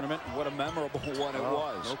NCAA tournament. What a memorable one it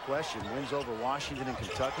was. No question. Wins over Washington and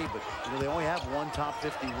Kentucky, but you know, they only have 1 top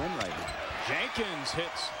 50 win right now. Jenkins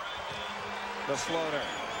hits the floater.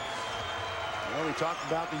 Well, we talked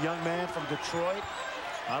about the young man from Detroit.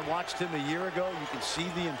 I watched him a year ago. You can see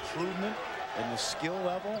the improvement in the skill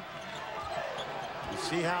level. You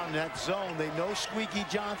see how in that zone, they know Squeaky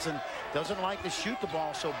Johnson doesn't like to shoot the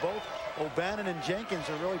ball, so both O'Bannon and Jenkins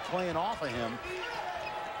are really playing off of him.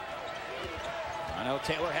 I know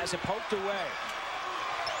Taylor has it poked away.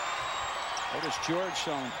 Notice George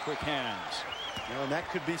showing quick hands. You know, and that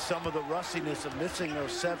could be some of the rustiness of missing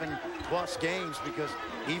those 7+ games, because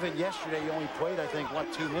even yesterday he only played, I think,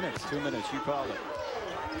 what, 2 minutes? 2 minutes, you called it.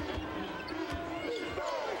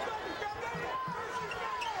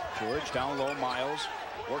 George down low. Miles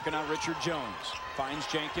working on Richard Jones. Finds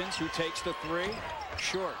Jenkins, who takes the 3.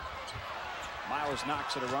 Short. Miles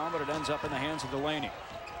knocks it around, but it ends up in the hands of Delaney.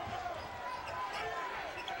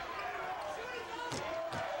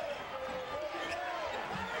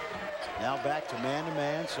 Now back to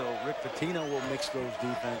man-to-man, so Rick Pitino will mix those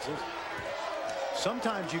defenses.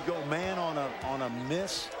 Sometimes you go man on a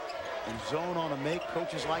miss and zone on a make.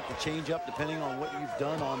 Coaches like to change up depending on what you've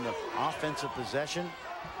done on the offensive possession.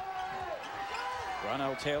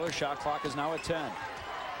 Ronell Taylor, shot clock is now at 10.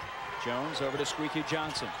 Jones over to Squeaky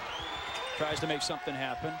Johnson. Tries to make something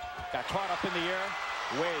happen. Got caught up in the air.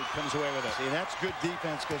 Wade comes away with it. See, that's good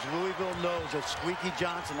defense, because Louisville knows that Squeaky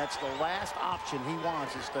Johnson, that's the last option he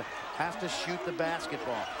wants, is to have to shoot the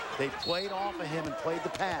basketball. They played off of him and played the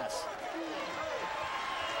pass.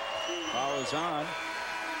 Foul is on.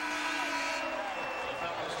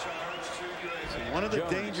 One of the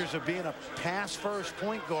dangers of being a pass-first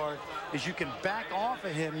point guard is you can back off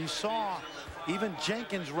of him. You saw even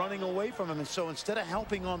Jenkins running away from him, and so instead of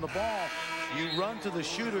helping on the ball, you run to the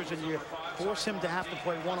shooters and you force him to have to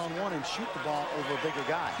play one-on-one and shoot the ball over a bigger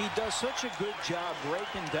guy. He does such a good job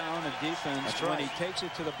breaking down a defense. That's when right. he takes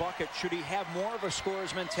it to the bucket. Should he have more of a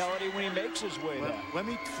scorer's mentality when he makes his way there? Let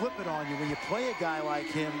me flip it on you. When you play a guy like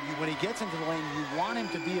him, when he gets into the lane, you want him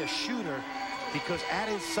to be a shooter, because at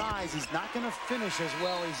his size, he's not going to finish as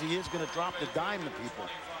well as he is going to drop the dime to people.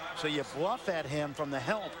 So you bluff at him from the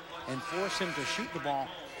help and force him to shoot the ball.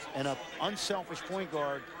 And an unselfish point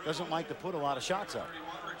guard doesn't like to put a lot of shots up.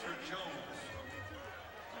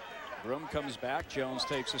 Broom comes back. Jones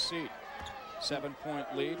takes a seat.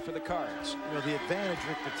 7-point lead for the Cards. You know, the advantage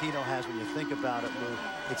Rick Pitino has, when you think about it, Lou,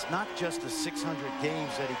 it's not just the 600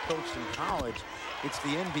 games that he coached in college. It's the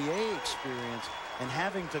NBA experience and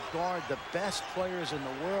having to guard the best players in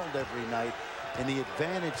the world every night. and the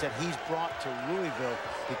advantage that he's brought to Louisville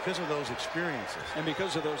because of those experiences. And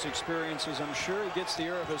because of those experiences, I'm sure he gets the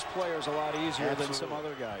ear of his players a lot easier than some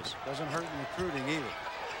other guys. Doesn't hurt in recruiting either.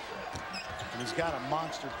 And he's got a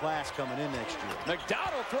monster class coming in next year.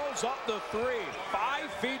 McDonald throws up the 3,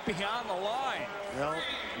 5 feet beyond the line. Well,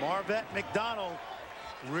 Marvette McDonald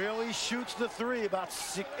really shoots the 3 about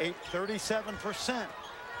 37%.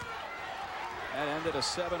 That ended a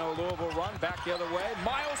 7-0 Louisville run. Back the other way.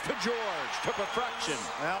 Miles to George to perfection.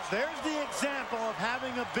 Well, there's the example of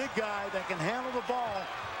having a big guy that can handle the ball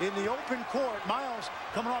in the open court. Miles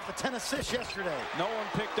coming off a 10 assists yesterday. No one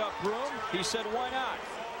picked up room. He said, why not?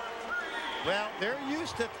 Well, they're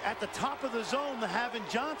used to, at the top of the zone, to having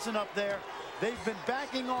Johnson up there. They've been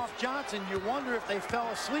backing off Johnson. You wonder if they fell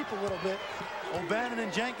asleep a little bit. O'Bannon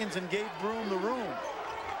and Jenkins and gave Broom the room.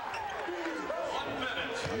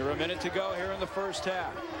 Under a minute to go here in the first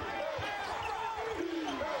half.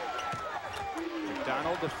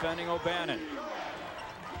 McDonald defending O'Bannon.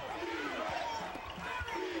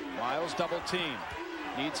 Miles double team.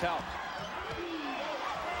 Needs help.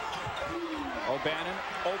 O'Bannon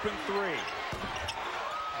open 3.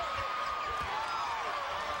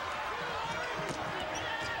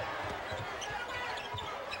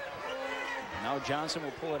 Now Johnson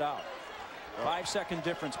will pull it out. 5-second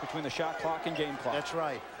difference between the shot clock and game clock. That's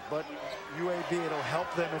right. But UAB, it'll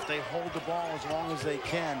help them if they hold the ball as long as they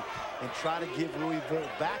can and try to give Louisville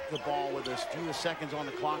back the ball with as few seconds on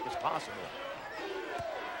the clock as possible.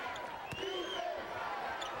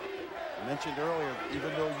 I mentioned earlier,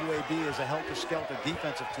 even though UAB is a helter-skelter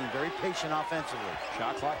defensive team, very patient offensively.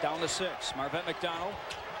 Shot clock down to 6. Marvette McDonald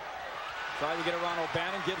trying to get around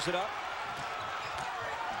O'Bannon, gives it up.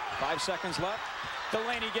 5 seconds left.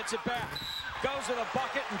 Delaney gets it back. Goes to the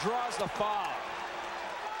bucket and draws the foul.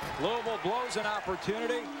 Louisville blows an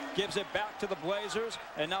opportunity, gives it back to the Blazers,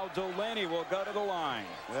 and now Delaney will go to the line.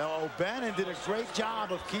 Well, O'Bannon did a great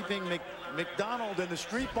job of keeping McDonald and the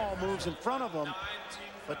street ball moves in front of him,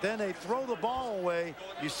 but then they throw the ball away.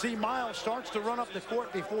 You see Miles starts to run up the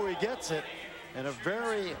court before he gets it, and a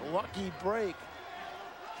very lucky break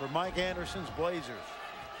for Mike Anderson's Blazers.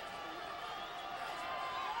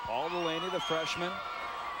 Paul Delaney, the freshman,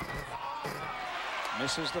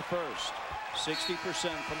 misses the first. 60%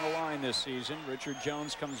 from the line this season. Richard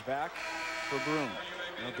Jones comes back for Broom.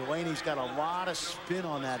 Delaney's got a lot of spin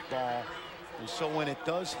on that ball, and so when it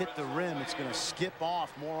does hit the rim, it's going to skip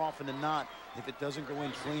off more often than not if it doesn't go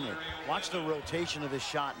in cleaner. Watch the rotation of his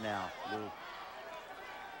shot now, Lou.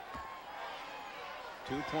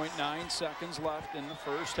 2.9 seconds left in the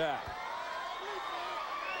first half.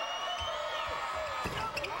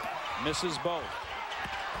 Misses both.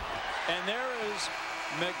 And there is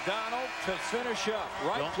McDonald to finish up.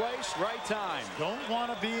 Right place, right time. Don't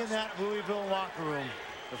want to be in that Louisville locker room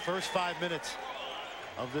the first 5 minutes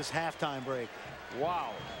of this halftime break. Wow.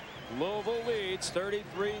 Louisville leads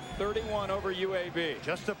 33-31 over UAB.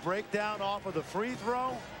 Just a breakdown off of the free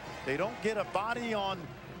throw. They don't get a body on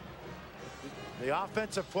the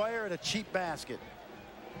offensive player and a cheap basket.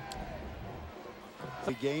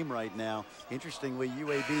 The game right now. Interestingly,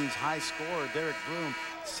 UAB's high scorer Derek Broom,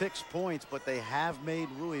 6 points, but they have made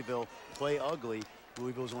Louisville play ugly.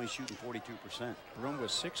 Louisville's only shooting 42%. Broom with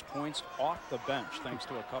 6 points off the bench thanks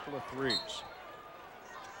to a couple of threes.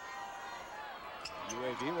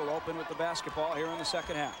 UAB will open with the basketball here in the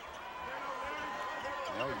second half.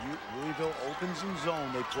 Well, Louisville opens in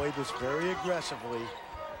zone. They play this very aggressively.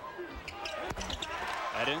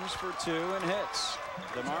 Edens for 2 and hits.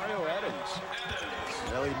 DeMario Edens.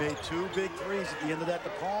 Well, he made 2 big threes at the end of that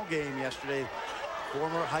DePaul game yesterday.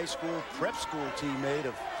 Former high school prep school teammate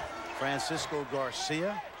of Francisco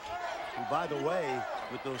Garcia, who, by the way,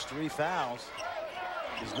 with those 3 fouls,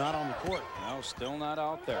 is not on the court. No, still not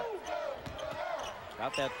out there.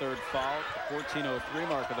 Got that 3rd foul, 14:03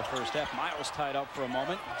 mark of the first half. Miles tied up for a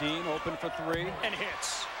moment. Dean open for 3 and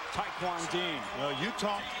hits. Taekwon Dean. Well, you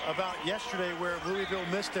talked about yesterday where Louisville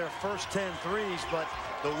missed their first 10 threes, but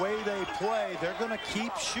the way they play, they're going to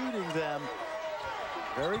keep shooting them.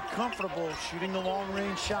 Very comfortable shooting the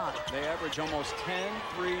long-range shot. They average almost 10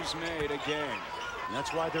 threes made a game. And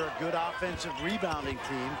that's why they're a good offensive rebounding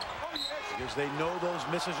team, because they know those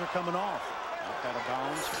misses are coming off. Knocked out of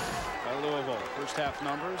bounds by Louisville. First half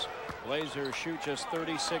numbers. Blazers shoot just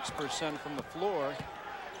 36% from the floor.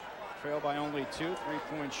 Trail by only 2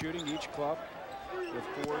 3-point shooting, each club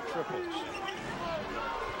with 4 triples.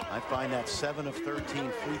 I find that 7 of 13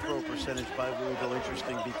 free throw percentage by Louisville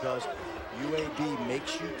interesting because UAB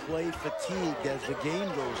makes you play fatigued as the game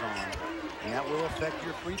goes on, and that will affect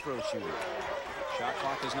your free throw shooting. Shot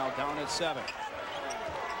clock is now down at 7.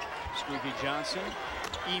 Squeaky Johnson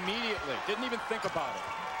immediately. Didn't even think about it.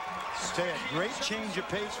 Stay a great change of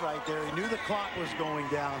pace right there. He knew the clock was going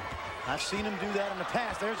down. I've seen him do that in the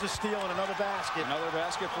past. There's a steal and another basket. Another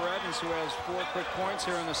basket for Evans, who has 4 quick points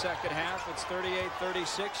here in the second half. It's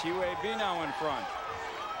 38-36. UAB now in front.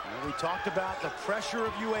 And we talked about the pressure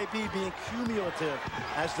of UAB being cumulative.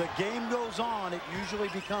 As the game goes on, it usually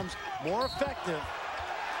becomes more effective.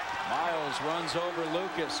 Miles runs over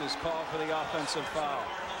Lucas, is called for the offensive foul.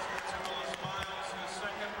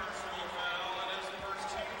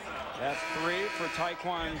 That's 3 for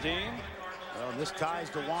Taekwon Dean. Well, this ties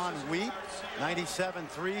DeJuan Wheat, 97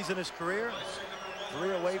 threes in his career,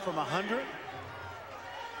 3 away from 100.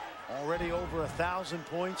 Already over 1,000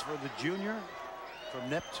 points for the junior from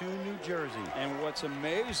Neptune, New Jersey. And what's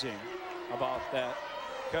amazing about that,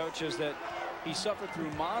 Coach, is that he suffered through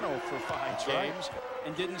mono for 5 games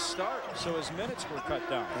and didn't start, so his minutes were cut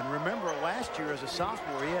down. And remember, last year as a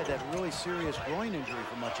sophomore, he had that really serious groin injury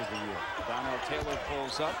for much of the year. Donnell Taylor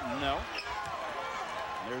pulls up. No.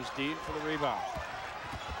 There's Dean for the rebound.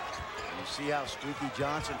 And you see how Squeaky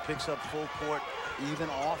Johnson picks up full court even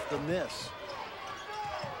off the miss.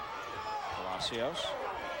 Palacios.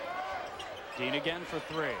 Dean again for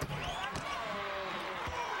 3.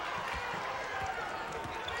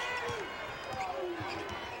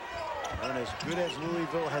 And as good as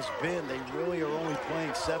Louisville has been, they really are only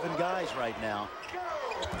playing 7 guys right now.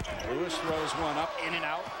 Lewis throws one up, in and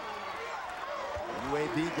out.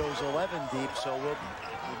 UAB goes 11 deep, so we'll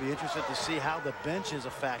be interested to see how the bench is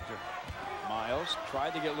a factor. Miles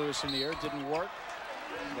tried to get Lewis in the air, didn't work,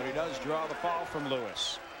 but he does draw the foul from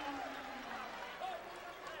Lewis.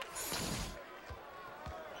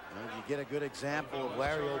 Well, you get a good example of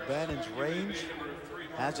Larry O'Bannon's range.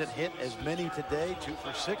 Hasn't hit as many today, 2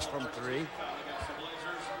 for 6 from 3. It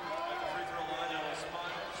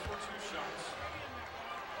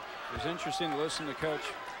was interesting to listen to Coach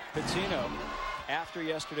Pitino after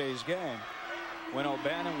yesterday's game, when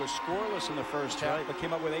O'Bannon was scoreless in the first half, but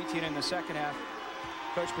came up with 18 in the second half.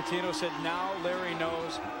 Coach Pitino said now Larry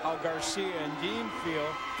knows how Garcia and Dean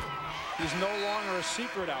feel. He's no longer a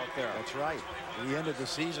secret out there. That's right. He ended the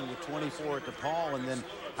season with 24 at DePaul, and then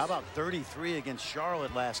how about 33 against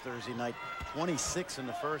Charlotte last Thursday night, 26 in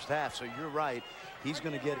the first half. So you're right. He's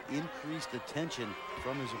going to get increased attention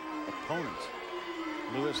from his opponents.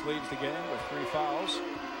 Lewis leads the game with 3 fouls.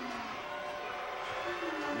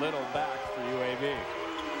 Little back for UAB.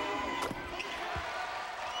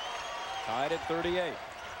 Tied at 38.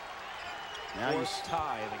 Now you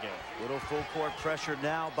tie the game. Little full court pressure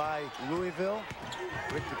now by Louisville.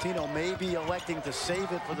 Rick Pitino may be electing to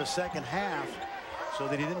save it for the second half so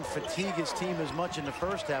that he didn't fatigue his team as much in the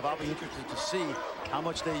first half. I'll be interested to see how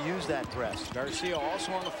much they use that press. Garcia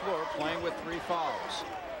also on the floor playing with 3 fouls.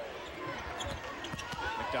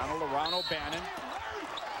 McDonald around O'Bannon.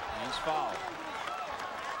 He's fouled.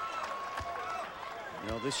 You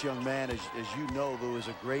know, this young man, as you know, Lou, is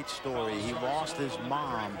a great story. He lost his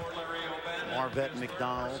mom, Marvette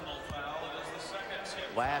McDonald,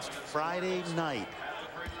 last Friday night.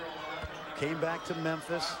 Came back to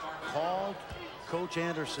Memphis, called Coach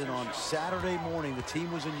Anderson on Saturday morning. The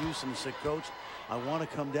team was in Houston and said, Coach, I want to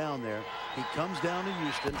come down there. He comes down to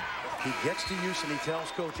Houston. He gets to Houston. He tells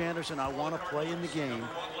Coach Anderson, I want to play in the game.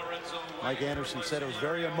 Mike Anderson said it was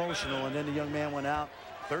very emotional, and then the young man went out.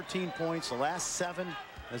 13 points, the last 7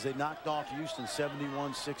 as they knocked off Houston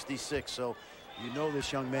 71-66. So you know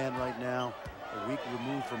this young man right now, a week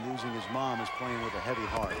removed from losing his mom, is playing with a heavy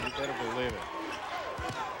heart. You better believe it.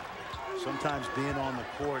 Sometimes being on the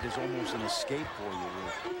court is almost an escape for you, Lou.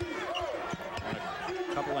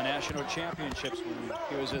 A couple of national championships when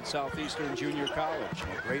he was at Southeastern Junior College.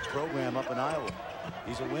 A great program up in Iowa.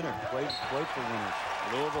 He's a winner, played for winners.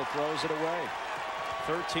 Louisville throws it away.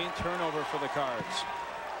 13th turnover for the Cards.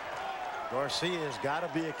 Garcia has got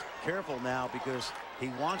to be careful now because he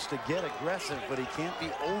wants to get aggressive, but he can't be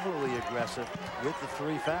overly aggressive with the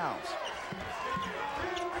 3 fouls.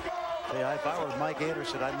 Hey, if I were Mike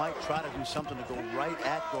Anderson, I might try to do something to go right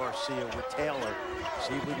at Garcia with Taylor.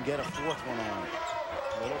 See if we can get a 4th one on him.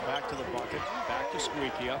 Little back to the bucket, back to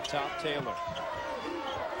Squeaky, up top Taylor.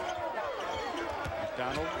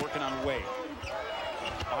 McDonald working on Wade.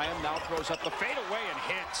 Byam now throws up the fadeaway and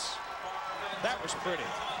hits. That was pretty.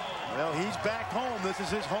 Well, he's back home. This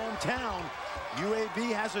is his hometown.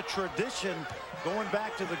 UAB has a tradition going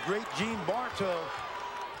back to the great Gene Bartow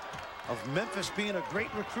of Memphis being a great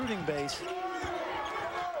recruiting base.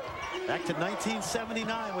 Back to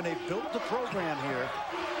 1979 when they built the program here.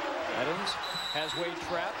 Evans has Wade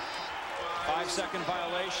trapped. 5-second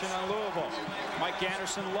violation on Louisville. Mike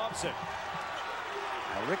Anderson loves it.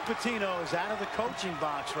 Now, Rick Pitino is out of the coaching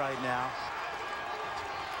box right now.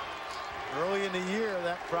 Early in the year,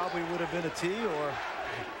 that probably would have been a T, or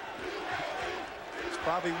it's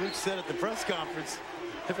Bobby Woods said at the press conference,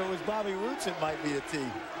 if it was Bobby Woods, it might be a T.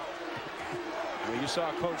 Well, you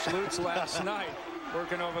saw Coach Lutz last night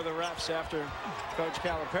working over the refs after Coach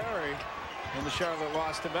Calipari, when the Charlotte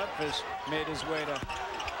lost to Memphis, made his way to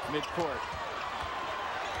midcourt.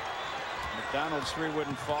 McDonald's three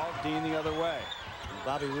wouldn't fall. Dean the other way. And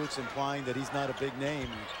Bobby Woods implying that he's not a big name.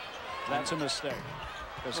 That's a mistake,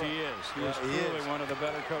 because he is. He is truly one of the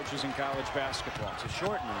better coaches in college basketball. It's a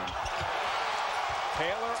short name.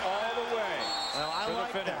 Taylor all the way. Well, I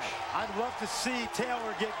like that. I'd love to see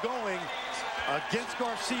Taylor get going against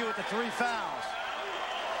Garcia with the 3 fouls.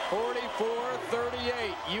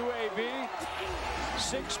 44-38. UAB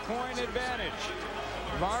 6-point advantage.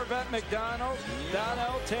 Marvette McDonald,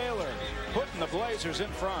 Donnell Taylor putting the Blazers in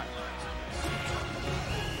front.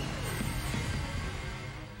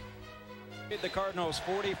 The Cardinals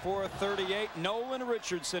 44-38. Nolan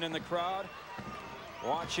Richardson in the crowd,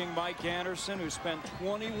 watching Mike Anderson, who spent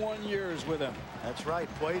 21 years with him. That's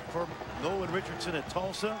right. Played for Nolan Richardson at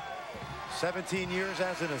Tulsa. 17 years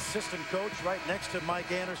as an assistant coach. Right next to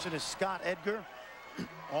Mike Anderson is Scott Edgar.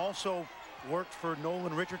 Also worked for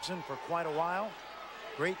Nolan Richardson for quite a while.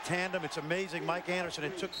 Great tandem. It's amazing. Mike Anderson,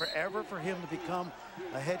 it took forever for him to become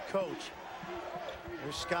a head coach.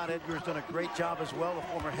 There's Scott Edgar, has done a great job as well, a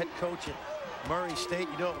former head coach at Murray State.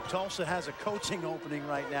 You know, Tulsa has a coaching opening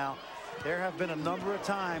right now. There have been a number of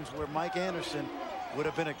times where Mike Anderson would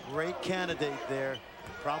have been a great candidate there.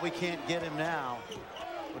 Probably can't get him now.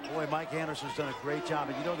 But boy, Mike Anderson's done a great job.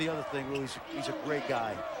 And you know the other thing, Lou, he's a great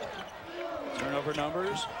guy. Turnover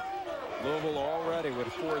numbers. Louisville already with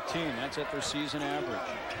 14. That's at their season average.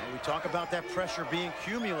 And we talk about that pressure being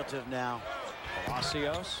cumulative now.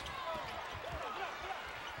 Palacios.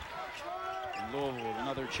 And Louisville with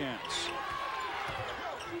another chance.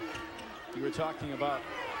 You were talking about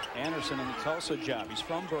Anderson and the Tulsa job. He's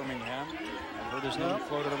from Birmingham. I've heard his name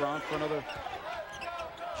floated around for another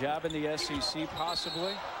job in the SEC,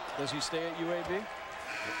 possibly. Does he stay at UAB?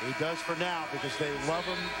 He does for now, because they love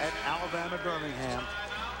him at Alabama Birmingham.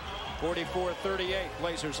 44-38,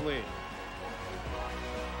 Blazers lead.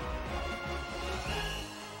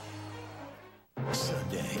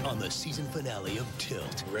 Sunday on the season finale of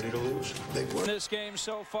Tilt. Ready to lose? In this game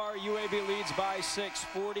so far, UAB leads by 6,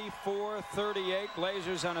 44-38.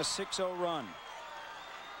 Blazers on a 6-0 run.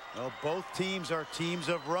 Well, both teams are teams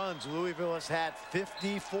of runs. Louisville has had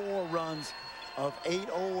 54 runs of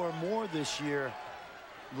 8-0 or more this year,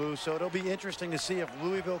 Lou. So it'll be interesting to see if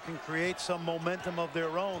Louisville can create some momentum of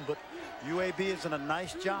their own. But UAB is in a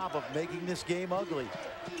nice job of making this game ugly.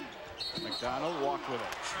 McDonald walked with it.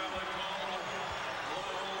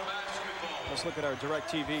 Let's look at our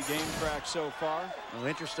DirecTV game track so far. Well,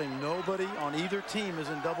 interesting. Nobody on either team is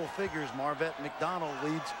in double figures. Marvette McDonald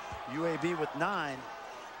leads UAB with 9.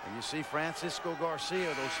 And you see Francisco Garcia,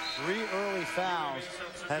 those 3 early fouls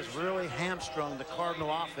has really hamstrung the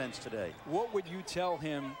Cardinal offense today. What would you tell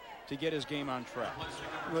him to get his game on track?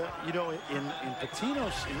 Well, you know, in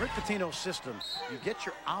Rick Pitino's system, you get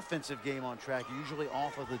your offensive game on track usually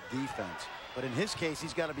off of the defense. But in his case,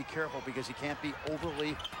 he's got to be careful because he can't be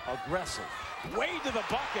overly aggressive. Wade to the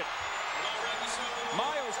bucket.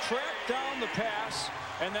 Miles tracked down the pass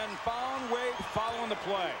and then found Wade following the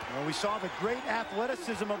play. Well, we saw the great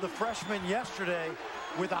athleticism of the freshman yesterday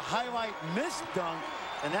with a highlight missed dunk,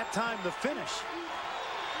 and that time the finish.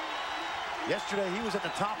 Yesterday, he was at the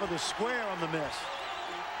top of the square on the miss.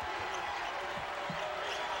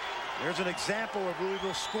 There's an example of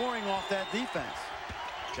Louisville scoring off that defense.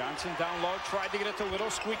 Johnson down low, tried to get it to Little.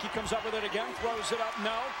 Squeaky comes up with it again, throws it up.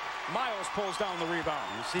 No. Miles pulls down the rebound.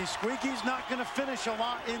 You see, Squeaky's not going to finish a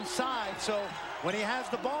lot inside, so when he has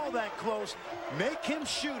the ball that close, make him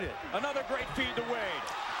shoot it. Another great feed to Wade.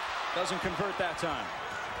 Doesn't convert that time.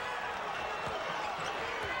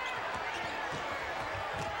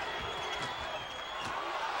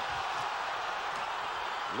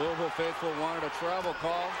 Louisville faithful wanted a travel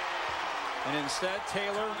call, and instead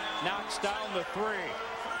Taylor knocks down the 3.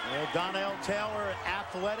 Well, Donnell Taylor,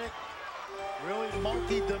 athletic, really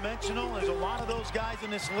multi-dimensional. There's a lot of those guys in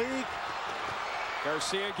this league.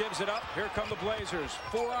 Garcia gives it up. Here come the Blazers.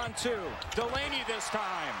 4-on-2. Delaney this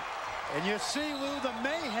time. And you see, Lou, the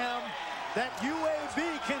mayhem that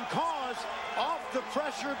UAB can cause off the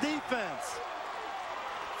pressure defense.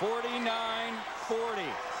 49-40.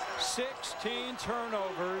 16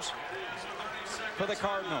 turnovers for the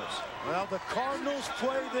Cardinals. Well, the Cardinals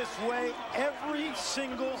play this way every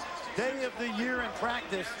single day of the year in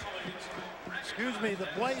practice. Excuse me, the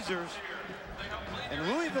Blazers And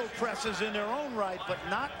Louisville presses in their own right, but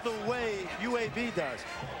not the way UAB does.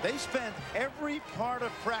 They spend every part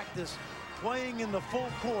of practice playing in the full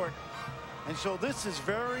court, and so this is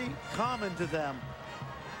very common to them.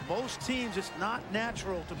 Most teams, it's not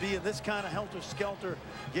natural to be in this kind of helter-skelter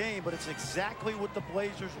game, but it's exactly what the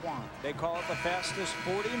Blazers want. They call it the fastest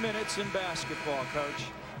 40 minutes in basketball, Coach.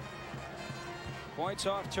 Points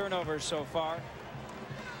off turnovers so far.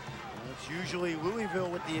 Well, it's usually Louisville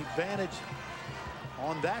with the advantage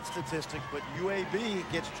on that statistic, but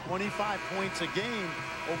UAB gets 25 points a game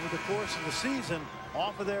over the course of the season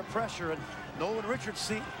off of their pressure. And Nolan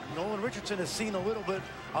Richardson has seen a little bit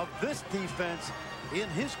of this defense in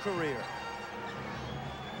his career.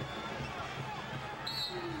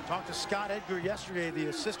 Talked to Scott Edgar yesterday, the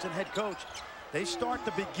assistant head coach. They start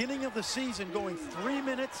the beginning of the season going 3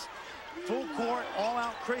 minutes, full court, all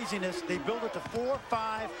out craziness. They build it to 4,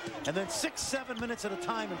 5, and then 6, 7 minutes at a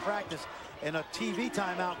time in practice. And a TV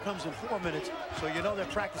timeout comes in 4 minutes, so you know they're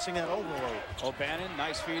practicing that overload. O'Bannon,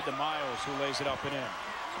 nice feed to Miles, who lays it up and in.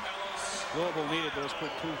 Louisville needed those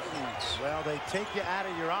quick 2 points. Well, they take you out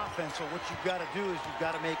of your offense, so what you've got to do is you've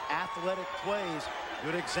got to make athletic plays.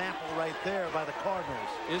 Good example right there by the Cardinals.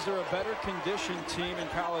 Is there a better conditioned team in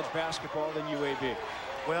college basketball than UAB?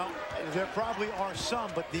 Well, there probably are some,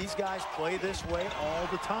 but these guys play this way all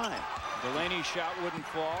the time. Delaney's shot wouldn't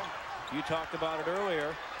fall. You talked about it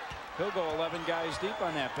earlier. He'll go 11 guys deep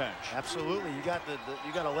on that bench. Absolutely. You got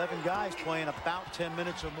you got 11 guys playing about 10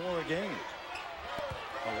 minutes or more a game.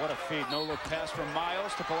 Oh, what a feed. No look pass from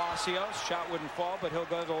Miles to Palacios. Shot wouldn't fall, but he'll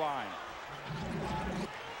go to the line.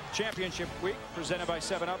 Championship week presented by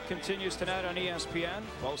 7-Up continues tonight on ESPN.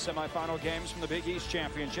 Both semifinal games from the Big East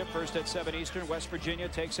Championship. First at 7 Eastern, West Virginia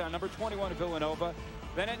takes on number 21 Villanova.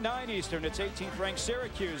 Then at 9 Eastern, it's 18th ranked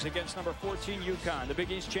Syracuse against number 14 UConn. The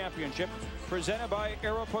Big East Championship presented by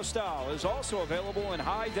Aeropostale is also available in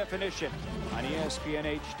high definition on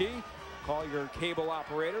ESPN HD. Call your cable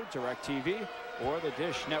operator, DirecTV, or the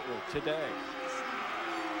Dish Network today.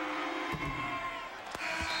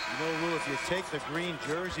 You know, Lou, if you take the green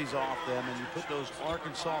jerseys off them and you put those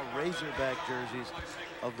Arkansas Razorback jerseys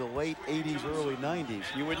of the late 80s, early 90s,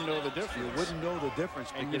 you wouldn't know the difference. You wouldn't know the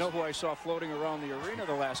difference. And you know who I saw floating around the arena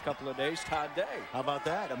the last couple of days? Todd Day. How about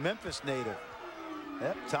that? A Memphis native.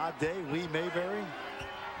 Yep, Todd Day, Lee Mayberry.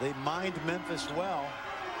 They mined Memphis well.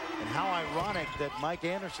 And how ironic that Mike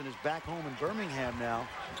Anderson is back home in Birmingham now,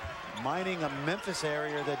 mining a Memphis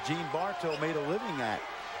area that Gene Bartow made a living at.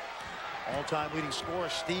 All-time leading scorer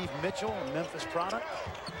Steve Mitchell, a Memphis product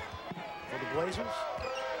for the Blazers.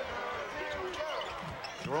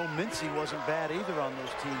 Jerome Mincy wasn't bad either on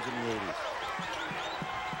those teams in the 80s.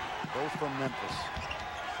 Both from Memphis.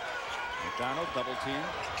 McDonald double team.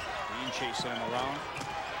 Green chasing him around.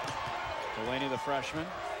 Delaney, the freshman.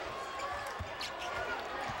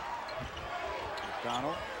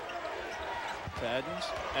 McDonald to Edens.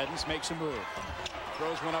 Edens makes a move.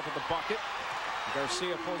 Throws one up at the bucket.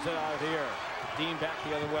 Garcia pulls it out of the air. Dean back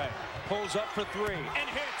the other way. Pulls up for 3 and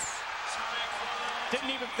hits. Didn't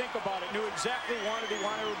even think about it. Knew exactly what he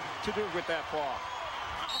wanted to do with that ball.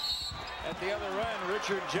 At the other end,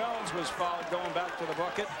 Richard Jones was fouled going back to the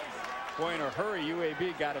bucket. Boy, in a hurry,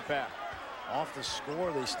 UAB got it back. Off the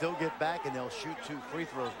score, they still get back and they'll shoot 2 free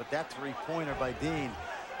throws. But that three-pointer by Dean,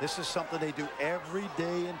 this is something they do every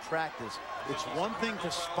day in practice. It's one thing to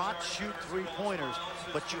spot shoot three-pointers,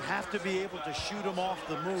 but you have to be able to shoot them off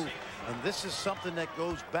the move. And this is something that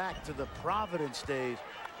goes back to the Providence days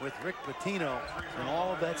with Rick Pitino and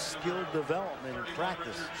all of that skill development in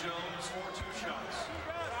practice.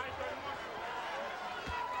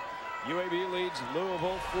 UAB leads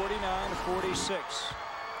Louisville 49-46.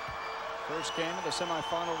 First game of the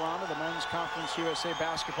semifinal round of the Men's Conference USA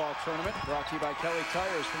Basketball Tournament, brought to you by Kelly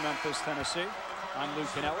Tires from Memphis, Tennessee. I'm Lou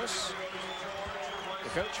Canellis. The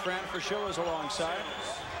coach, Fran Fraschilla, is alongside.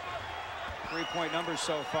 3-point numbers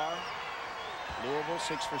so far. Louisville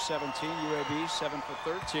 6 for 17, UAB 7 for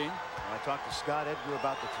 13. I talked to Scott Edgar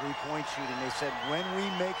about the three-point shooting. They said when we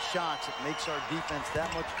make shots, it makes our defense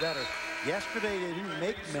that much better. Yesterday they didn't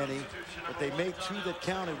make many, but they made 2 that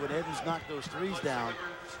counted when Edens knocked those threes down.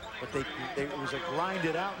 But it was a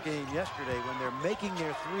grinded-out game yesterday. When they're making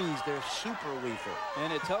their threes, they're super lethal.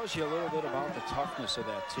 And it tells you a little bit about the toughness of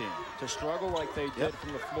that team. To struggle like they did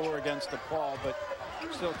from the floor against DePaul, but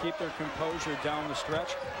still keep their composure down the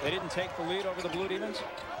stretch. They didn't take the lead over the Blue Demons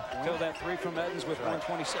until that 3 from Edens with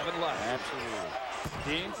 1:27 left. Absolutely.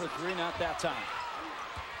 Dean for 3, not that time.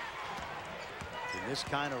 And this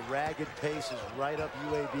kind of ragged pace is right up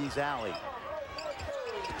UAB's alley.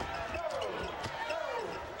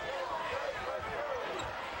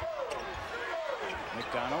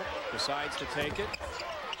 McDonald decides to take it.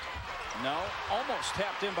 No, almost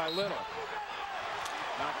tapped in by Little.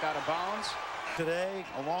 Knocked out of bounds. Today,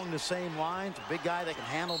 along the same lines, a big guy that can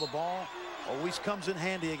handle the ball always comes in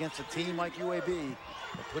handy against a team like UAB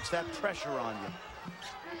that puts that pressure on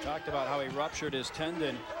you. Talked about how he ruptured his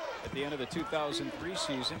tendon at the end of the 2003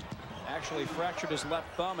 season. Actually fractured his left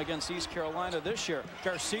thumb against East Carolina this year.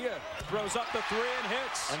 Garcia throws up the 3 and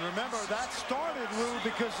hits. And remember, that started, Lou,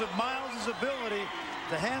 because of Miles' ability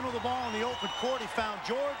to handle the ball in the open court. He found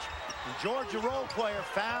George, and George, a role player,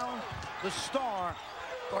 found the star,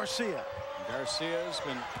 Garcia. Garcia's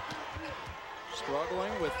been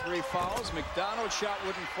struggling with 3 fouls. McDonald's shot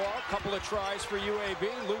wouldn't fall. Couple of tries for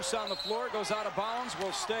UAB. Loose on the floor, goes out of bounds.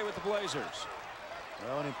 Will stay with the Blazers.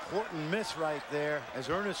 Well, an important miss right there, as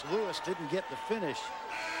Ernest Lewis didn't get the finish.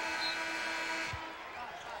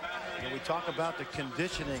 And we talk about the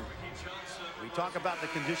conditioning. We talk about the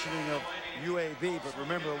conditioning of UAB, but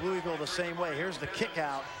remember, Louisville the same way. Here's the kick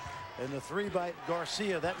out, and the 3 by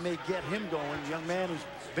Garcia. That may get him going. Young man who's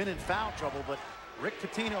been in foul trouble, but Rick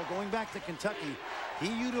Pitino, going back to Kentucky,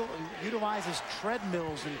 he utilizes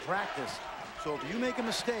treadmills in practice. So if you make a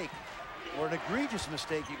mistake, or an egregious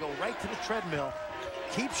mistake, you go right to the treadmill.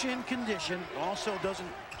 Keeps you in condition, also doesn't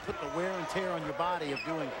put the wear and tear on your body of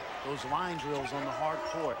doing those line drills on the hard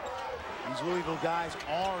court. These Louisville guys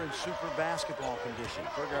are in super basketball condition.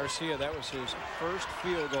 For Garcia, that was his first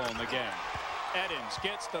field goal in the game. Edens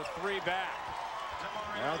gets the 3 back.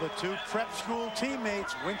 Now the 2 prep school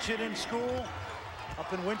teammates, Winchendon School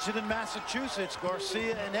up in Winchendon, Massachusetts.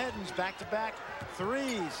 Garcia and Edens back-to-back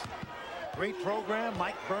 3s. Great program.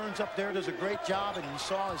 Mike Burns up there does a great job, and you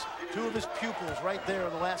saw 2 of his pupils right there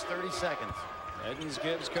in the last 30 seconds. Edens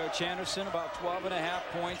gives Coach Anderson about 12.5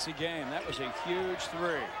 points a game. That was a huge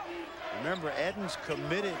 3. Remember, Edens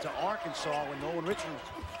committed to Arkansas when Nolan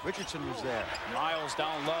Richardson was there. Miles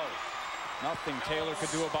down low. Nothing Taylor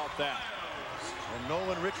could do about that. When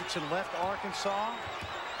Nolan Richardson left Arkansas,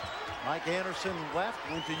 Mike Anderson left,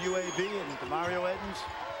 went to UAB, and Mario Edens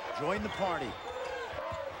joined the party.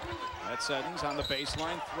 That's Edens on the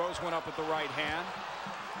baseline, throws one up with the right hand.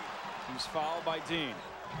 He's fouled by Dean.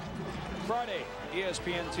 Friday,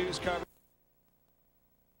 ESPN2's coverage.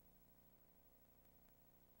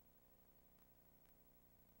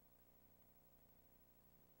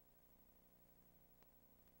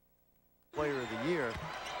 Player of the year.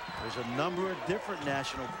 There's a number of different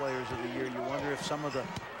national players of the year. You wonder if some of the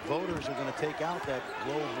voters are going to take out that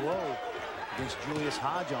low blow against Julius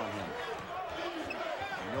Hodge on him.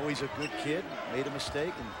 You know he's a good kid, made a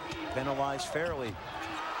mistake, and penalized fairly.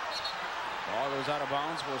 Ball goes out of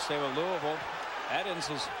bounds. Will stay with Louisville. Edens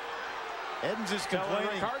is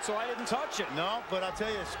complaining. Hart, so I didn't touch it. No, but I'll tell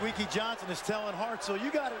you, Squeaky Johnson is telling Hart, so you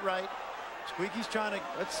got it right. Squeaky's trying to,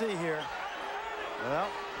 let's see here. Well,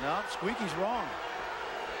 no, Squeaky's wrong.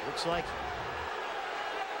 Looks like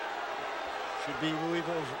should be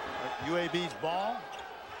Louisville's, UAB's ball.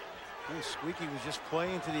 Squeaky was just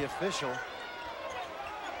playing to the official.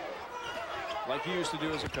 Like he used to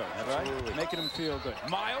do as a coach, absolutely, right? Making him feel good.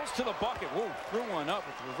 Miles to the bucket. Whoa, threw one up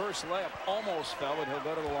with the reverse layup. Almost fell, but he'll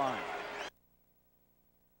go to the line.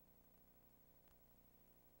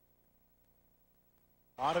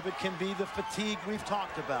 A lot of it can be the fatigue we've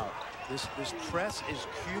talked about. This press is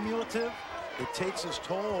cumulative. It takes its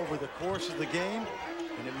toll over the course of the game,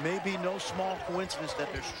 and it may be no small coincidence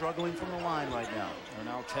that they're struggling from the line right now. They're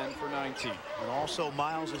now 10 for 19. And also,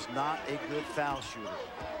 Miles is not a good foul shooter.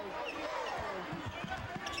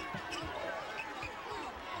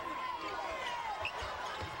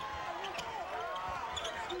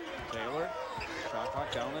 Taylor, shot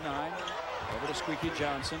clock down the 9. Over to Squeaky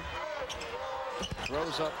Johnson.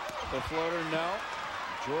 Throws up the floater, no.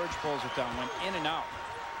 George pulls it down, went in and out.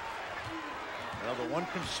 Well, the one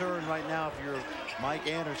concern right now, if you're Mike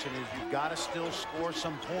Anderson, is you've got to still score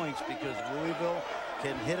some points, because Louisville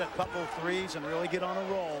can hit a couple threes and really get on a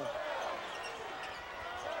roll.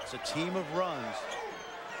 It's a team of runs.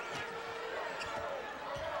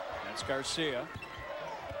 That's Garcia.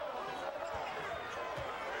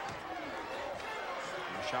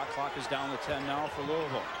 The shot clock is down to 10 now for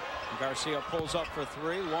Louisville. And Garcia pulls up for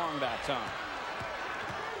 3, long that time.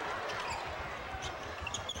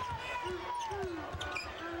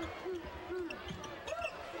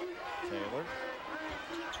 Taylor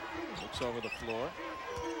looks over the floor.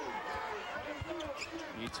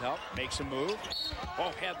 Needs help, makes a move.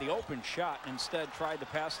 Oh, had the open shot, instead tried to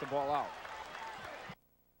pass the ball out.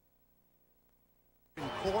 In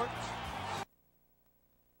court,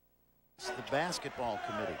 it's the basketball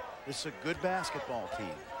committee. This is a good basketball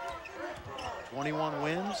team. 21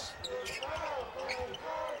 wins.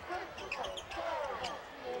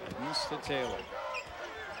 Edens to Taylor.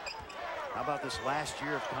 How about this last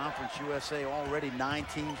year of Conference USA? Already 9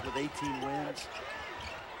 teams with 18 wins.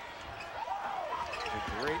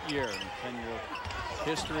 A great year in the 10-year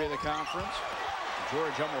history of the conference.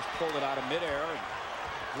 George almost pulled it out of midair.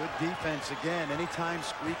 Good defense again. Anytime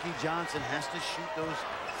Squeaky Johnson has to shoot those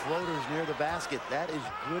floaters near the basket, that is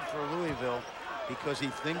good for Louisville because he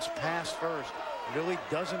thinks pass first. Really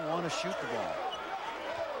doesn't want to shoot the ball.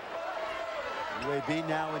 UAB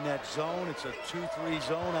now in that zone. It's a 2-3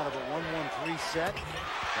 zone out of a 1-1-3 set.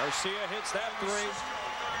 Garcia hits that three.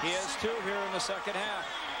 He has 2 here in the second half.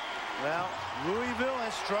 Well, Louisville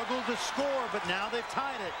has struggled to score, but now they've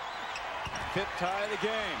tied it. 5th tie of the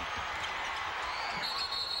game.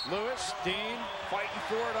 Lewis, Dean fighting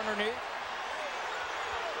for it underneath.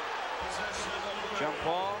 Jump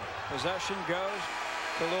ball, possession goes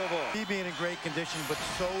to Louisville. He being in great condition, but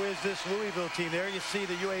so is this Louisville team. There you see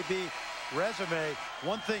the UAB resume.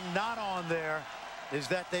 One thing not on there is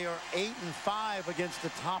that they are 8-5 against the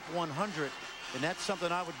top 100, and that's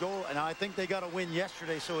something I would go. And I think they got a win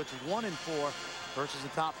yesterday, so it's 1-4 versus the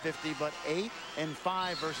top 50, but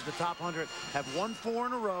 8-5 versus the top 100. Have won 4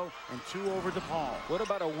 in a row and 2 over DePaul. What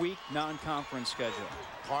about a weak non-conference schedule?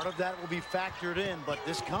 Part of that will be factored in, but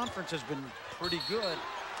this conference has been pretty good.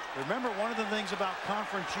 Remember, one of the things about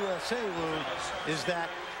Conference USA, Lou, is that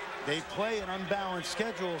they play an unbalanced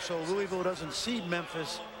schedule, so Louisville doesn't seed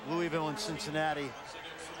Memphis, Louisville, and Cincinnati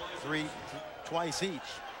twice each.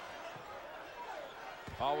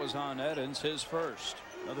 Paul was on Edens, his first.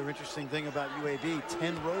 Another interesting thing about UAB,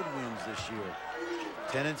 10 road wins this year.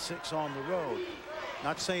 10-6 on the road.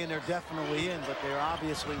 Not saying they're definitely in, but they're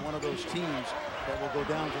obviously one of those teams that will go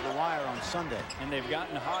down to the wire on Sunday. And they've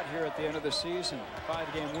gotten hot here at the end of the season.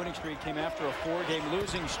 5-game winning streak came after a 4-game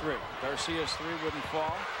losing streak. Garcia's 3 wouldn't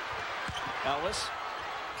fall. Ellis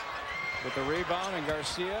with the rebound, and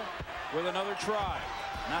Garcia with another try.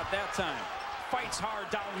 Not that time. Fights hard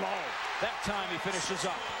down low. That time he finishes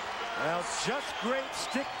up. Well, just great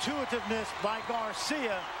stick-to-itiveness by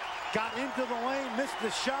Garcia. Got into the lane, missed the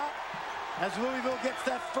shot as Louisville gets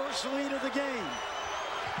that first lead of the game.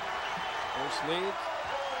 First lead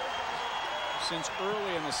since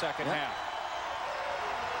early in the second half.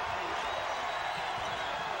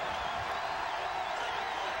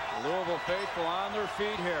 The Louisville faithful on their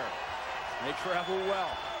feet here. They travel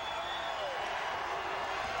well.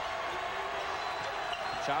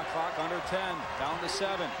 Shot clock under 10, down to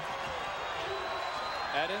 7.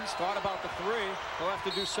 Edens thought about the 3. He'll have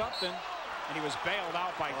to do something, and he was bailed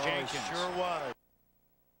out by Jenkins. He sure was.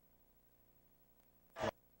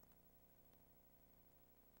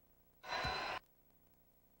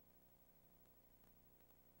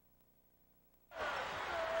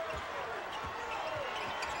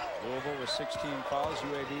 Louisville with 16 fouls,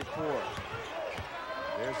 UAB 4.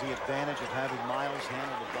 There's the advantage of having Miles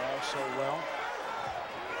handle the ball so well.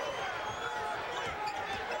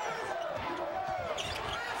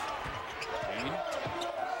 Dean,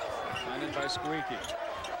 defended by Squeaky.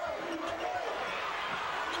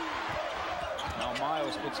 Now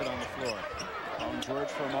Miles puts it on the floor. On George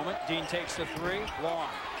for a moment. Dean takes the 3, long.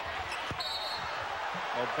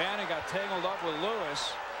 O'Bannon got tangled up with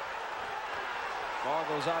Lewis. Ball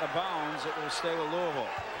goes out of bounds. It will stay with Louisville.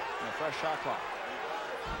 And a fresh shot clock.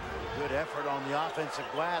 Good effort on the offensive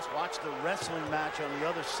glass. Watch the wrestling match on the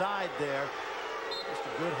other side there. Just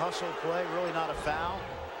a good hustle play. Really not a foul.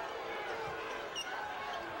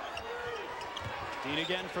 Dean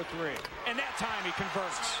again for 3. And that time he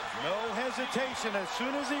converts. No hesitation. As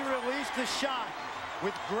soon as he released the shot,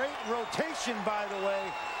 with great rotation, by the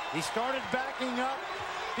way, he started backing up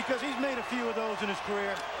because he's made a few of those in his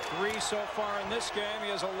career. 3 so far in this game. He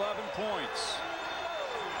has 11 points.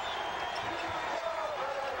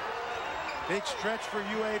 Big stretch for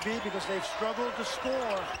UAB because they've struggled to score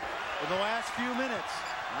in the last few minutes.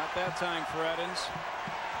 Not that time for Edens.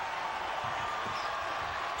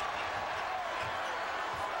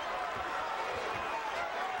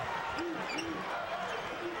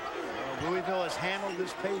 Well, Louisville has handled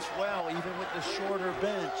this pace well, even with the shorter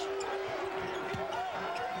bench.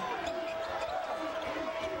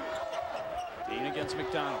 Dean against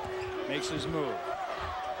McDonald. Makes his move.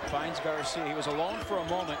 Finds Garcia. He was alone for a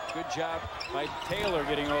moment. Good job by Taylor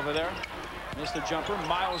getting over there. Missed the jumper.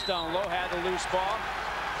 Miles down low. Had the loose ball.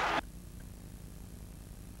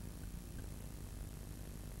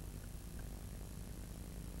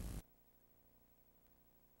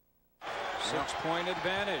 Six-point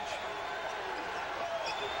advantage.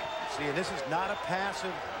 See, and this is not a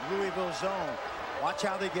passive Louisville zone. Watch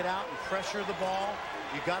how they get out and pressure the ball.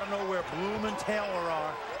 You got to know where Bloom and Taylor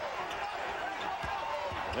are.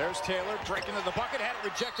 There's Taylor breaking into the bucket. Had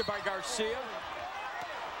it rejected by Garcia.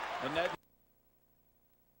 And Ned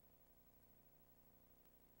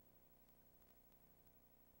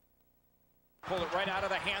pulled it right out of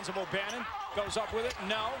the hands of O'Bannon. Goes up with it.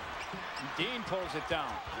 No. Dean pulls it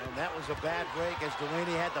down. And that was a bad break as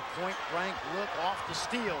Delaney had the point-blank look off the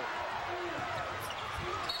steal.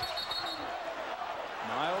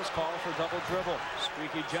 Miles called for double dribble.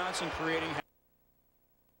 Squeaky Johnson creating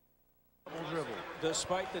Double dribble.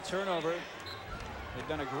 Despite the turnover, they've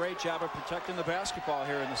done a great job of protecting the basketball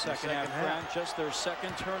here in the second half. Just their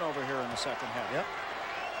second turnover here in the second half. Yep.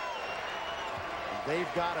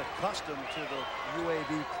 They've got accustomed to the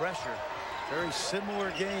UAB pressure. Very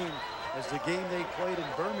similar game as the game they played in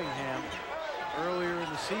Birmingham earlier in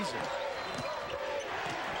the season.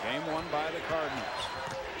 Game won by the Cardinals.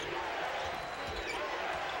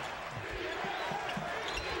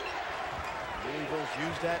 Louisville's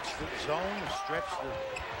used that zone to stretch the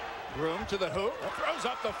Groom to the hoop. Throws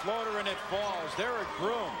up the floater and it falls. Derek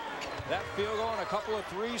Groom. That field goal and a couple of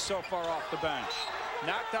threes so far off the bench.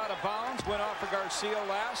 Knocked out of bounds. Went off for Garcia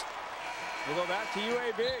last. We'll go back to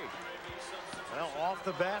UAB. Well, off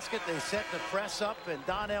the basket, they set the press up, and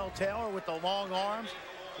Donnell Taylor with the long arms.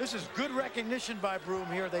 This is good recognition by Broom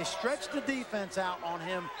here. They stretch the defense out on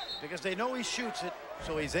him because they know he shoots it,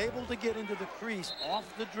 so he's able to get into the crease off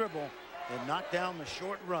the dribble and knock down the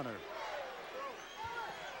short runner.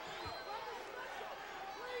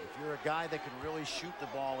 If you're a guy that can really shoot the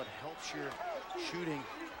ball, it helps your shooting,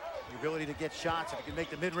 your ability to get shots if you can make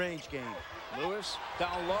the mid-range game. Lewis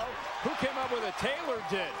down low. Who came up with it? Taylor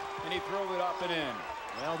did. And he threw it up and in.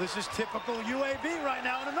 Well, this is typical UAB right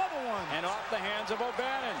now, and another one. And off the hands of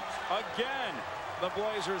O'Bannon. Again, the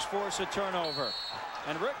Blazers force a turnover.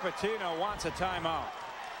 And Rick Pitino wants a timeout.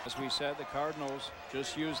 As we said, the Cardinals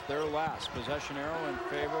just used their last possession arrow in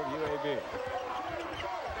favor of UAB.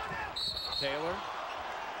 Taylor.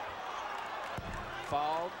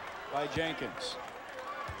 Fouled by Jenkins.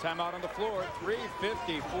 Timeout on the floor.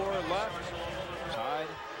 3:54 left. Tied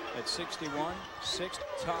at 61. Sixth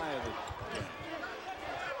tie of the game.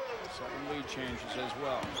 Second lead changes as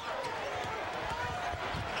well.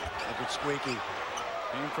 Look at Squeaky.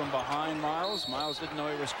 Came from behind Miles. Miles didn't know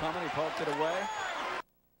he was coming. He poked it away.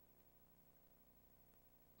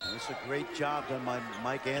 And it's a great job done by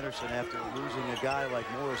Mike Anderson after losing a guy like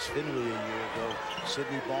Morris Finley a year ago.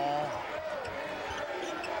 Sidney Ball.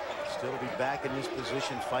 Still be back in this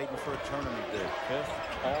position fighting for a tournament bid. Fifth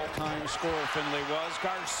all-time scorer Finley was.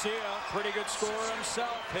 Garcia, pretty good scorer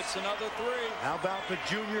himself, hits another three. How about the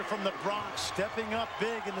junior from the Bronx stepping up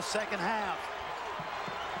big in the second half?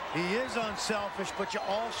 He is unselfish, but you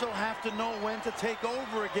also have to know when to take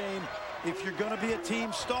over a game if you're going to be a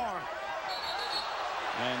team star.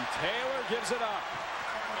 And Taylor gives it up.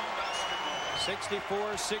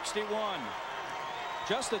 64-61.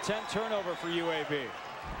 Just a 10th turnover for UAB.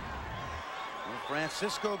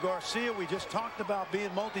 Francisco Garcia, we just talked about being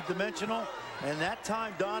multidimensional, and that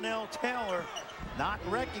time Donnell Taylor not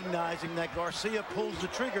recognizing that Garcia pulls the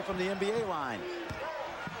trigger from the NBA line.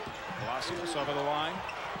 Palacios over the line,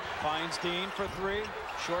 finds Dean for three,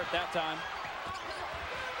 short that time.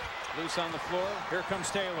 Loose on the floor, here comes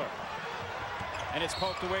Taylor. And it's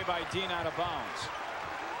poked away by Dean out of bounds.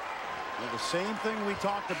 Well, the same thing we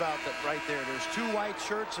talked about that right there. There's two white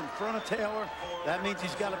shirts in front of Taylor. That means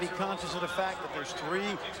he's got to be conscious of the fact that there's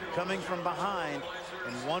three coming from behind.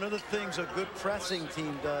 And one of the things a good pressing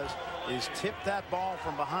team does is tip that ball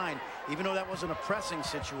from behind. Even though that wasn't a pressing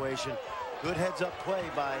situation, good heads-up play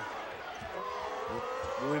by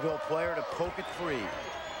the Louisville player to poke it free.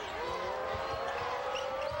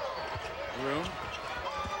 Room.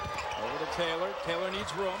 Over to Taylor. Taylor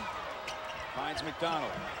needs room. Finds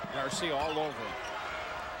McDonald. Garcia all over him.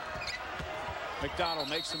 McDonald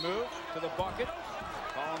makes the move to the bucket.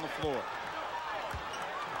 Ball on the floor.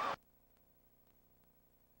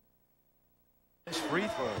 His free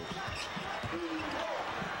throws.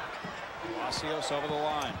 Palacios over the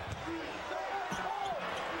line.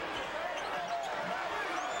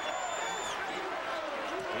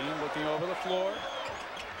 Dean looking over the floor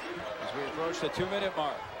as we approach the 2-minute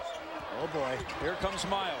mark. Oh boy. Here comes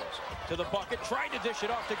Miles to the bucket. Tried to dish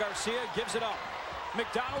it off to Garcia. Gives it up.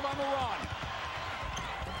 McDonald on the run.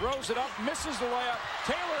 Throws it up. Misses the layup.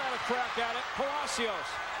 Taylor had a crack at it. Palacios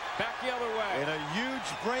back the other way. And a huge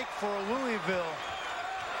break for Louisville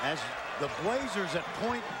as the Blazers at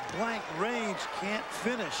point-blank range can't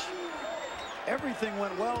finish. Everything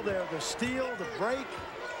went well there. The steal, the break.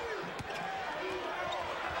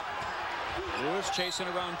 Lewis chasing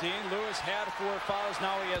around Dean. Lewis had 4 fouls.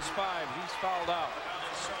 Now he has 5. He's fouled out.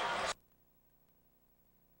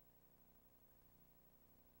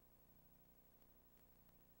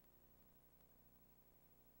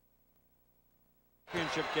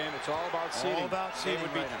 Championship game. It's all about seeding. All about seeding. They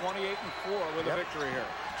would be 28-4 with a victory here.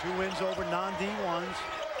 2 wins over non-D1s,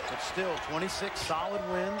 but still 26 solid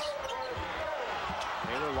wins.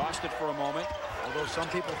 Taylor lost it for a moment. Although some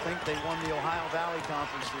people think they won the Ohio Valley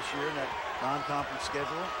Conference this year in that non-conference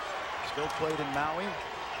schedule. Still played in Maui.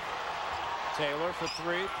 Taylor for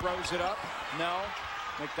 3, throws it up. No.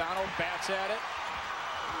 McDonald bats at it.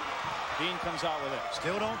 Dean comes out with it.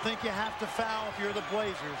 Still don't think you have to foul if you're the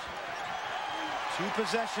Blazers.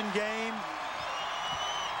 2-possession game.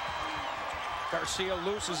 Garcia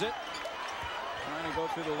loses it. Trying to go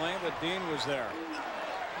through the lane, but Dean was there.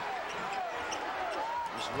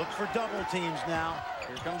 Just look for double teams now.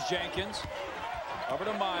 Here comes Jenkins. Over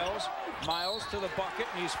to Miles. Miles to the bucket,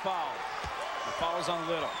 and he's fouled. The foul is on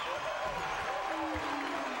Little.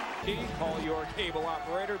 Call your cable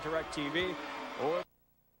operator, DirecTV, or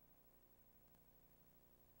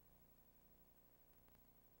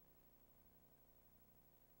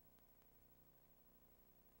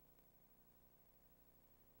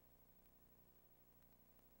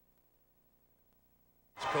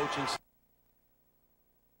coaching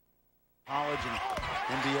college and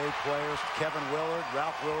NBA players. Kevin Willard,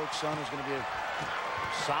 Ralph Willard's son, is going to be a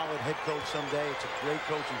solid head coach someday. It's a great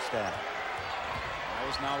coaching staff.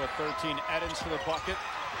 Miles now with 13. Edens to the bucket.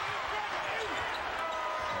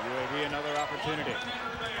 UAB another opportunity.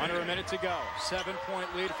 Under a minute to go.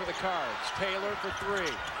 7-point lead for the Cards. Taylor for 3.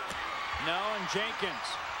 No, and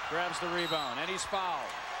Jenkins grabs the rebound, and he's fouled.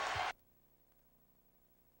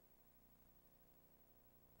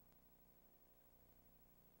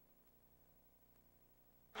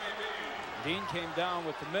 Dean came down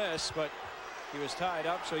with the miss, but he was tied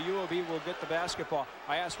up, so UAB will get the basketball.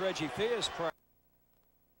 I asked Reggie Theus prior.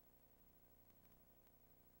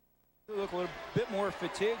 He looked a little bit more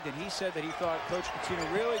fatigued, and he said that he thought Coach Pitino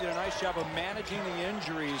really did a nice job of managing the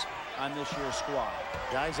injuries on this year's squad.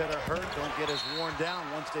 Guys that are hurt don't get as worn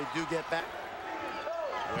down once they do get back.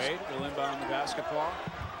 Wade will inbound the basketball.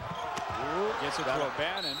 Ooh, gets it to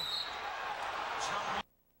O'Bannon.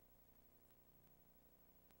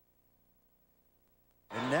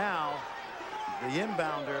 And now the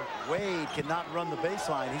inbounder, Wade, cannot run the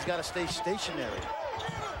baseline. He's got to stay stationary.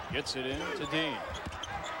 Gets it in to Dean.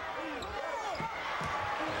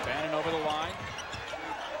 Bannon over the line.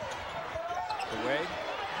 To Wade.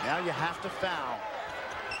 Now you have to foul.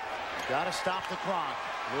 Got to stop the clock.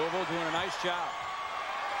 Louisville doing a nice job.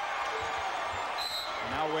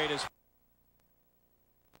 And now Wade is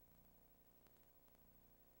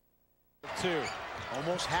 2.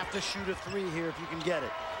 Almost have to shoot a 3 here if you can get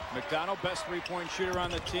it. McDonald, best 3-point shooter on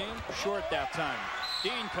the team. Short that time.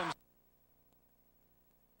 Dean comes.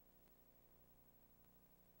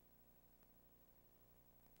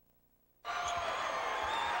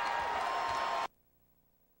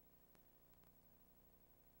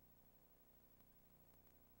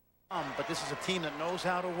 But this is a team that knows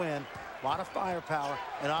how to win. A lot of firepower,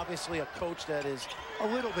 and obviously a coach that is a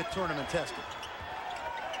little bit tournament tested.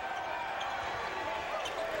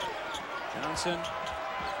 Johnson,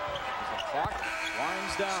 the clock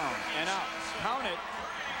winds down and out. Count it,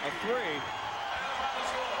 a 3.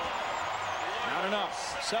 Not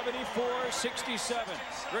enough. 74-67.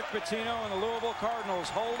 Rick Pitino and the Louisville Cardinals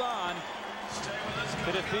hold on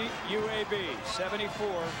to defeat UAB.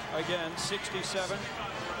 74 again, 67.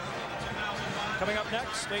 Coming up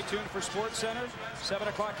next, stay tuned for Sports Center. 7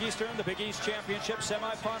 o'clock Eastern, the Big East Championship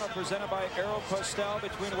semifinal presented by Aeropostale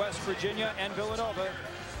between West Virginia and Villanova.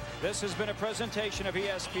 This has been a presentation of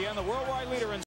ESPN, the worldwide leader in